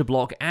Silk Touch a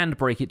block and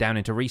break it down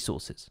into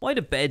resources. Why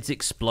do beds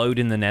explode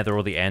in the nether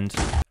or the end?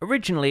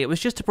 Originally, it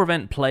was just to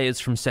prevent players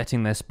from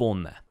setting their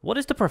spawn there. What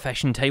is the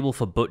profession table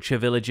for butcher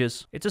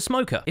villagers? It's a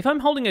smoker. If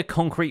I'm holding a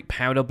concrete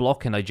powder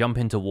block and I jump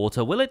into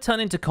water, will it turn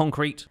into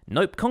concrete?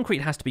 Nope,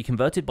 concrete has to be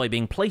converted by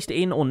being placed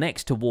in or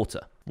next to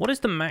water. What is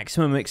the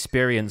maximum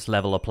experience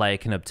level a player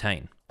can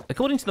obtain?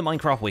 According to the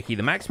Minecraft wiki,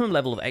 the maximum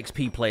level of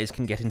XP players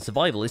can get in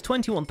survival is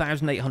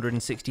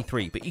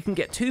 21,863, but you can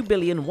get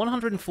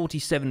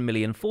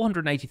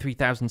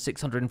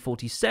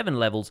 2,147,483,647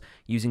 levels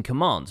using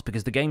commands,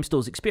 because the game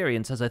stores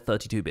experience as a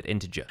 32-bit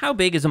integer. How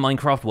big is a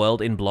Minecraft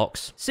world in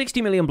blocks?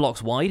 60 million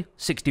blocks wide,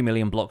 60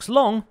 million blocks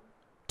long,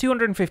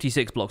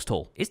 256 blocks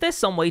tall. Is there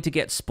some way to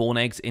get spawn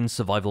eggs in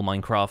survival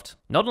Minecraft?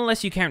 Not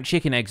unless you count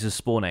chicken eggs as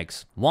spawn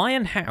eggs. Why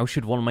and how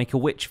should one make a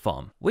witch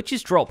farm?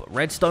 Witches drop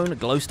redstone,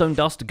 glowstone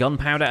dust,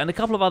 gunpowder, and a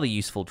couple of other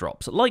useful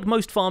drops. Like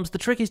most farms, the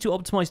trick is to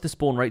optimize the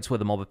spawn rates where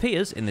the mob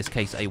appears, in this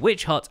case a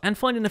witch hut, and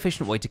find an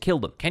efficient way to kill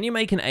them. Can you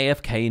make an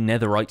AFK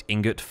netherite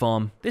ingot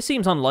farm? This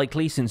seems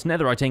unlikely since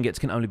netherite ingots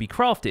can only be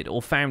crafted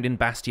or found in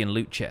bastion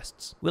loot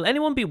chests. Will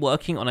anyone be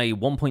working on a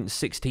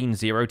 1.16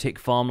 zero-tick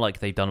farm like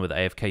they've done with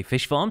AFK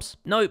fish farms?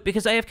 No,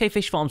 because AFK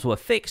fish farms were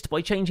fixed by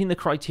changing the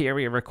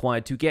criteria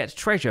required to get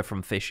treasure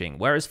from fishing,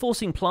 whereas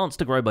forcing plants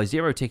to grow by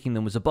zero-ticking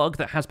them was a bug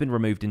that has been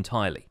removed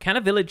entirely. Can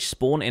a village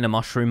spawn in a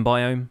mushroom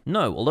biome?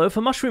 No, although if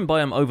a mushroom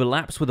biome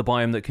overlaps with a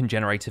biome that can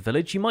generate a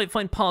village, you might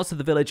find parts of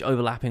the village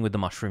overlapping with the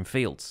mushroom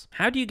fields.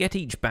 How do you get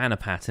each banner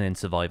pattern in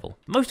survival?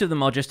 Most of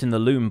them are just in the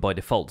loom by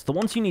default. The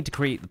ones you need to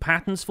create the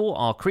patterns for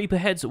are creeper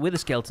heads, wither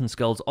skeleton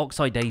skulls,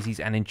 oxeye daisies,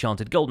 and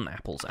enchanted golden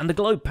apples, and the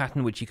globe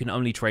pattern which you can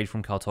only trade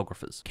from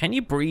cartographers. Can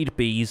you breed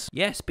bees?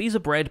 Yes, bees are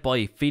bred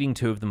by feeding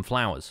 2 of them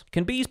flowers.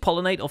 Can bees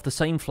pollinate off the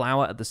same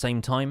flower at the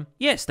same time?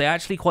 Yes, they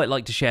actually quite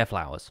like to share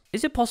flowers.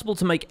 Is it possible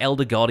to make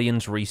Elder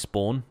Guardians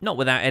respawn? Not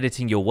without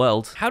editing your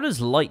world. How does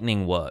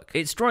lightning work?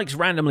 It strikes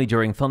randomly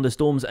during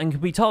thunderstorms and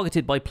can be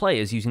targeted by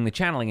players using the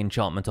channeling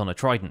enchantment on a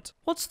trident.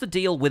 What's the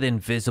deal with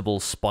invisible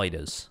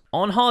spiders?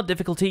 On hard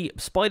difficulty,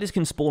 spiders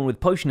can spawn with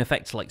potion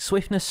effects like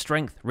swiftness,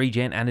 strength,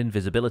 regen, and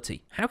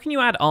invisibility. How can you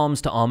add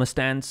arms to armor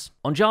stands?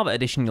 On Java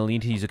Edition, you'll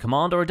need to use a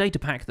command or a data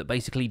pack that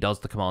basically does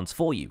the commands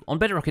for you. On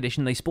Bedrock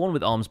Edition, they spawn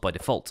with arms by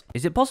default.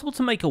 Is it possible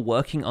to make a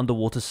working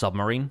underwater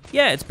submarine?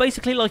 Yeah, it's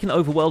basically like an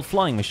overworld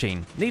flying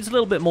machine. Needs a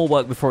little bit more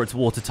work before it's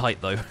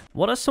watertight though.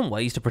 What are some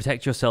ways to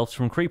protect yourselves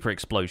from creeper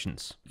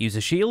explosions? Use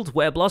a shield,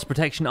 wear blast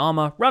protection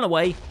armor, run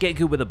away, get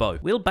good with a bow.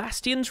 Will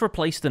bastions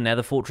replace the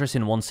Nether Fortress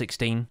in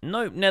 1.16?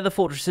 No, Nether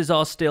Fortresses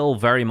are still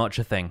very much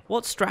a thing.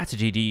 What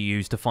strategy do you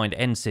use to find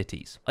end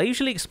cities? I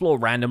usually explore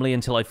randomly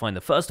until I find the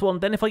first one,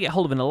 then if I get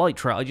hold of an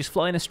elytra, I just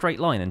fly in a straight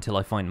line until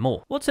I find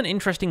more. What's an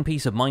interesting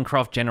piece of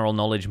Minecraft general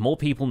knowledge more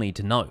people need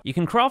to know? You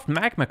can craft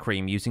magma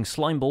cream using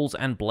slime balls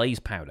and blaze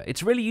powder.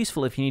 It's really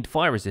useful if you need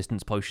fire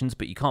resistance potions,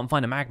 but you can't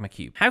find a magma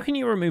cube. How can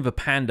you remove a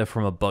panda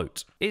from a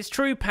boat? It's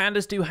true,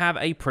 pandas do have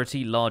a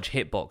pretty large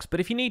hitbox, but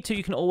if you need to,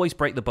 you can always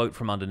break the boat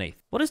from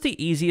underneath. What is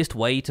the easiest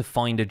way to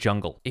find a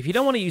jungle? If you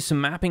don't want to use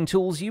some mapping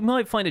tools, you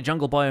might find a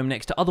jungle biome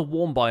next to other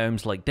warm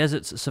biomes like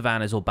deserts,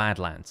 savannas, or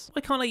badlands.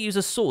 Why can't I use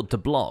a sword to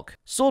block?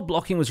 Sword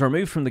blocking was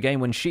removed from the game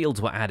when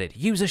shields were added.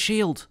 Use a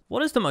shield!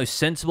 What is the most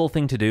sensible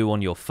thing to do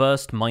on your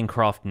first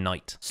Minecraft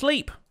night?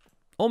 Sleep!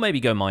 Or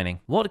maybe go mining.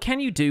 What can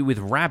you do with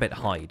rabbit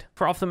hide?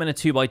 Craft them in a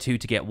 2x2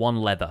 to get 1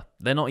 leather.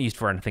 They're not used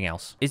for anything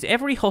else. Is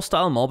every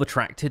hostile mob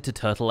attracted to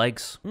turtle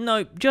eggs?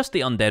 No, just the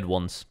undead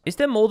ones. Is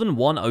there more than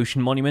one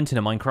ocean monument in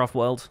a Minecraft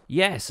world?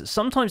 Yes,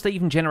 sometimes they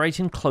even generate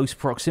in close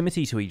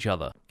proximity to each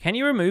other. Can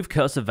you remove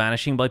Curse of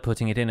Vanishing by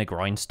putting it in a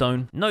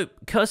grindstone? Nope,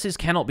 curses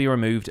cannot be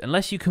removed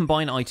unless you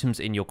combine items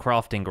in your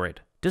crafting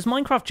grid. Does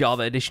Minecraft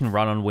Java Edition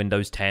run on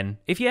Windows 10?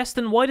 If yes,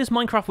 then why does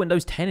Minecraft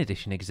Windows 10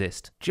 Edition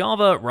exist?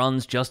 Java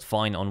runs just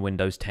fine on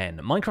Windows 10.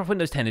 Minecraft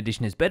Windows 10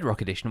 Edition is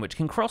Bedrock Edition, which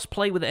can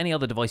cross-play with any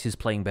other devices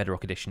playing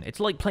Bedrock Edition. It's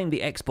like playing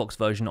the Xbox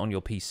version on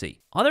your PC.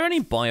 Are there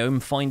any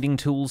biome finding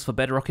tools for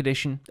Bedrock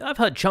Edition? I've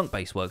heard Chunk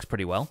Base works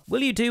pretty well.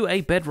 Will you do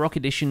a Bedrock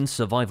Edition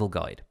survival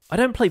guide? I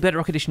don't play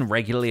Bedrock Edition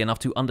regularly enough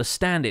to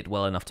understand it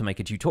well enough to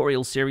make a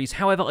tutorial series.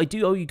 However, I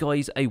do owe you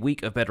guys a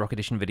week of Bedrock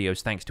Edition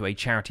videos thanks to a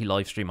charity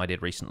livestream I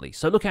did recently,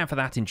 so look out for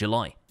that in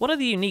July. What are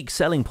the unique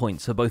selling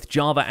points for both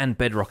Java and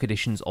Bedrock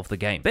editions of the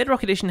game?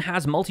 Bedrock Edition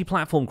has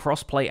multi-platform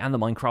crossplay and the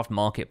Minecraft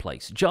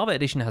Marketplace. Java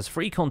Edition has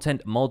free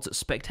content, mods,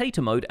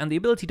 spectator mode, and the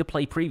ability to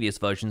play previous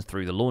versions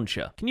through the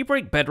launcher. Can you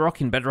break Bedrock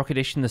in Bedrock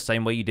Edition the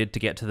same way you did to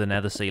get to the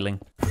Nether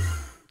ceiling?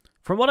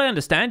 From what I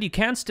understand, you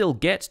can still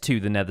get to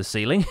the Nether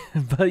ceiling,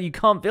 but you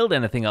can't build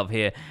anything up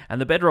here, and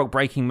the bedrock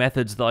breaking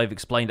methods that I've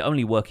explained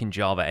only work in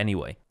Java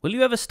anyway. Will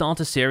you ever start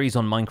a series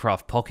on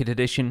Minecraft Pocket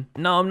Edition?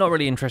 No, I'm not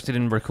really interested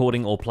in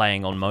recording or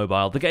playing on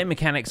mobile. The game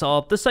mechanics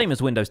are the same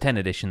as Windows 10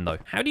 Edition though.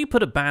 How do you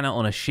put a banner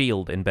on a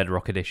shield in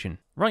Bedrock Edition?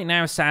 Right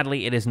now,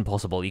 sadly, it isn't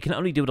possible. You can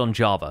only do it on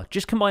Java.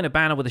 Just combine a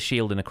banner with a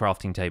shield in a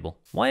crafting table.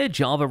 Why are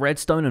Java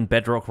Redstone and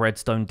Bedrock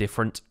Redstone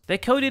different? They're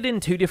coded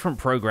in 2 different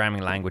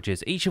programming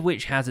languages, each of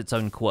which has its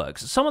own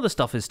quirks. Some of the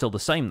stuff is still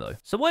the same though.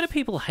 So why do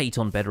people hate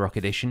on Bedrock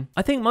Edition?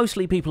 I think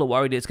mostly people are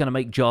worried it's going to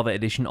make Java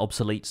Edition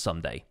obsolete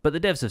someday, but the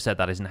devs have said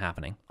that isn't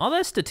happening. Are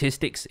there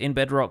statistics in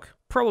Bedrock?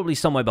 Probably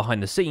somewhere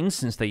behind the scenes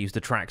since they used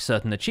to track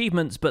certain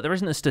achievements, but there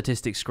isn't a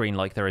statistics screen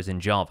like there is in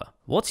Java.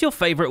 What's your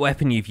favorite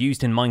weapon you've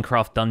used in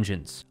Minecraft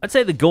Dungeons? I'd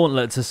say the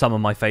gauntlets are some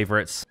of my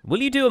favorites.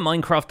 Will you do a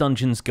Minecraft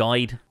Dungeons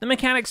guide? The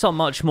mechanics are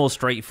much more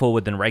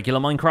straightforward than regular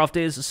Minecraft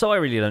is, so I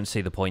really don't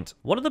see the point.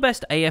 What are the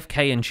best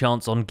AFK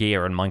enchants on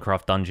gear in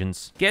Minecraft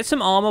Dungeons? Get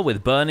some armor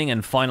with burning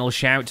and final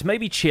shout,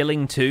 maybe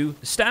chilling too.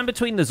 Stand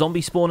between the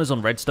zombie spawners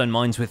on redstone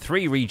mines with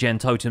 3 regen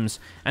totems,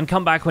 and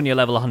come back when you're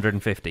level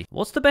 150.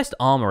 What's the best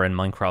armor in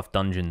Minecraft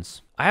Dungeons?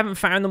 I haven't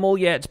found them all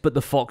yet, but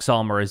the fox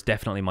armor is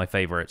definitely my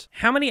favorite.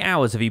 How many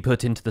hours have you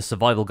put into the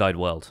survival guide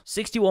world?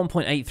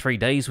 61.83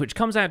 days, which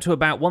comes out to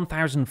about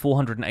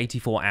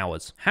 1,484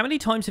 hours. How many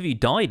times have you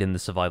died in the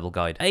survival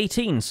guide?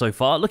 18 so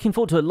far, looking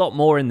forward to a lot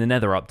more in the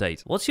Nether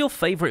update. What's your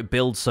favorite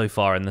build so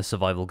far in the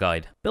survival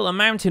guide? Built a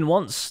mountain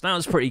once, that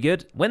was pretty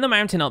good. When the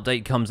mountain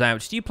update comes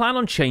out, do you plan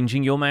on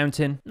changing your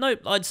mountain?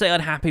 Nope, I'd say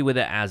I'd happy with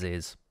it as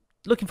is.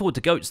 Looking forward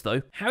to goats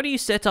though. How do you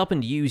set up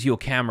and use your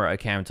camera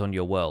account on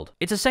your world?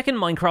 It's a second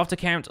Minecraft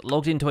account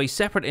logged into a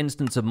separate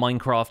instance of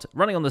Minecraft,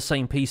 running on the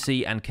same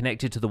PC and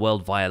connected to the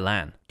world via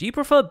LAN. Do you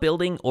prefer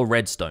building or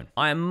redstone?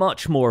 I am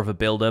much more of a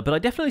builder, but I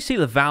definitely see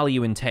the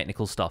value in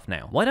technical stuff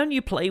now. Why don't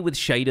you play with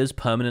shaders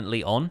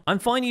permanently on? I'm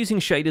fine using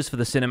shaders for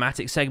the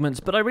cinematic segments,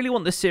 but I really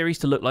want this series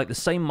to look like the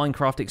same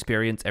Minecraft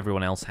experience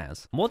everyone else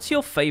has. What's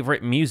your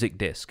favorite music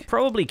disc?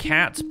 Probably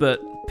Cat, but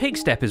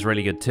Pigstep is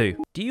really good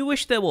too. Do you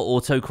wish there were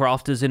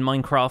auto-crafters in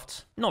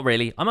Minecraft? Not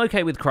really. I'm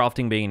okay with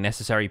crafting being a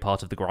necessary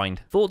part of the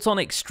grind. Thoughts on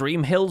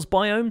extreme hills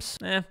biomes?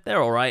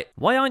 They're alright.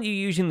 Why aren't you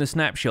using the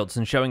snapshots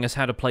and showing us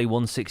how to play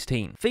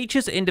 1.16?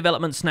 Features in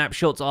development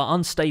snapshots are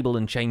unstable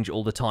and change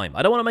all the time.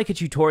 I don't want to make a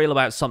tutorial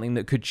about something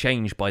that could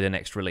change by the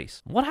next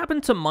release. What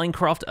happened to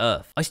Minecraft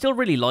Earth? I still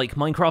really like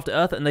Minecraft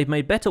Earth and they've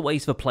made better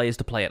ways for players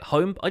to play at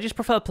home. I just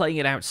prefer playing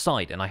it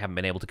outside and I haven't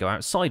been able to go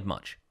outside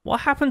much.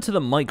 What happened to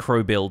the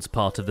micro builds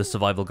part of the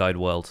survival guide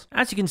world?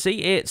 As you can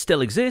see, it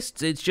still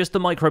exists, it's just the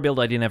micro build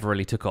idea never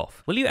really took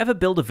off. Will you ever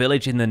build a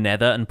village in the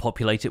Nether and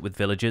populate it with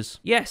villagers?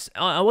 Yes,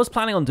 I was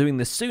planning on doing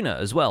this sooner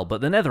as well,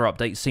 but the Nether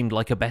update seemed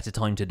like a better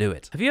time to do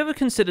it. Have you ever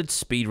considered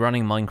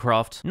speedrunning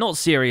Minecraft? Not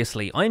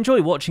seriously, I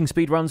enjoy watching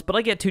speedruns, but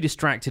I get too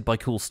distracted by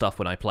cool stuff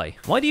when I play.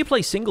 Why do you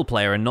play single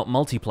player and not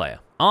multiplayer?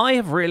 I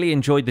have really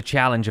enjoyed the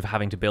challenge of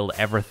having to build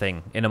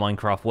everything in a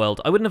Minecraft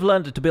world. I wouldn't have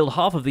learned to build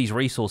half of these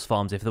resource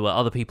farms if there were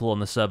other people on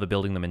the server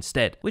building them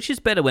instead, which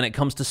is better when it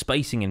comes to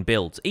spacing in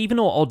builds, even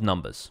or odd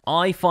numbers.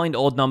 I find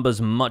odd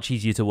numbers much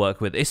easier to work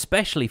with,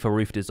 especially for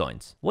roof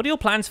designs. What are your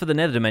plans for the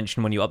Nether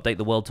dimension when you update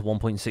the world to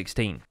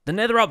 1.16? The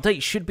Nether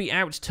update should be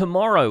out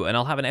tomorrow, and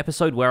I'll have an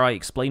episode where I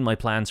explain my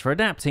plans for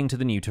adapting to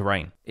the new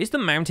terrain. Is the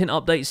mountain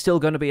update still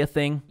going to be a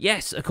thing?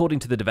 Yes, according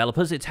to the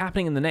developers, it's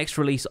happening in the next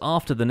release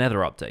after the Nether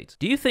update.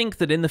 Do you think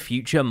that in the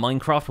future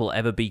Minecraft will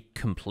ever be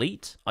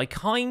complete? I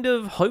kind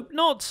of hope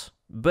not.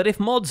 But if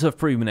mods have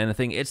proven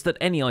anything, it's that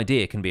any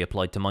idea can be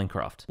applied to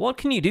Minecraft. What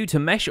can you do to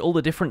mesh all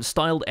the different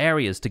styled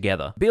areas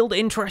together? Build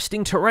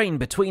interesting terrain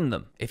between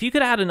them. If you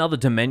could add another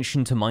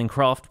dimension to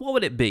Minecraft, what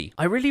would it be?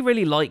 I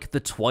really like the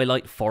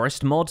Twilight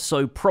Forest mod,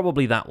 so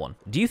probably that one.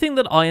 Do you think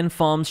that iron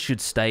farms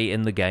should stay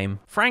in the game?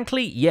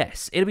 Frankly,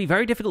 yes. It'd be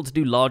very difficult to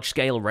do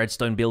large-scale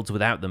redstone builds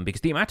without them,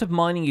 because the amount of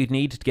mining you'd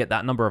need to get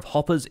that number of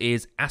hoppers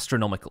is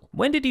astronomical.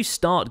 When did you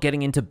start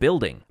getting into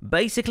building?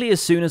 Basically, as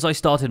soon as I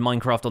started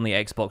Minecraft on the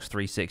Xbox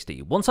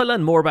 360. Once I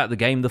learned more about the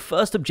game, the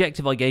first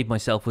objective I gave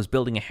myself was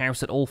building a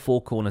house at all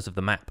 4 corners of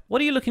the map. What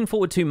are you looking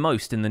forward to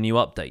most in the new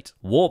update?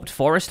 Warped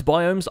forest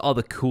biomes are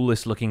the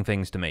coolest looking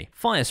things to me.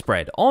 Fire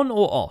spread, on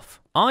or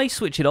off? I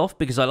switch it off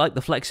because I like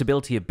the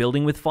flexibility of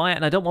building with fire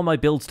and I don't want my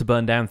builds to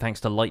burn down thanks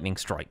to lightning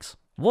strikes.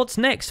 What's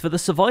next for the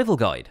survival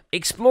guide?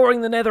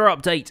 Exploring the Nether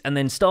update and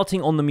then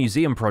starting on the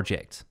museum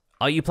project.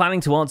 Are you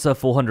planning to answer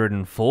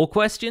 404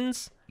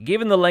 questions?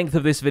 Given the length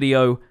of this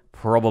video,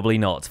 probably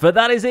not. But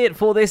that is it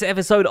for this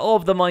episode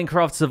of the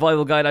Minecraft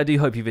Survival Guide. I do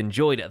hope you've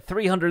enjoyed it.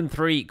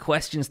 303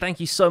 questions. Thank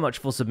you so much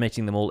for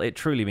submitting them all. It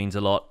truly means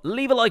a lot.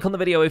 Leave a like on the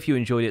video if you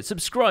enjoyed it.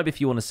 Subscribe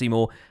if you want to see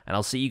more. And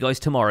I'll see you guys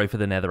tomorrow for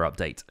the Nether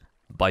update.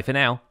 Bye for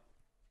now.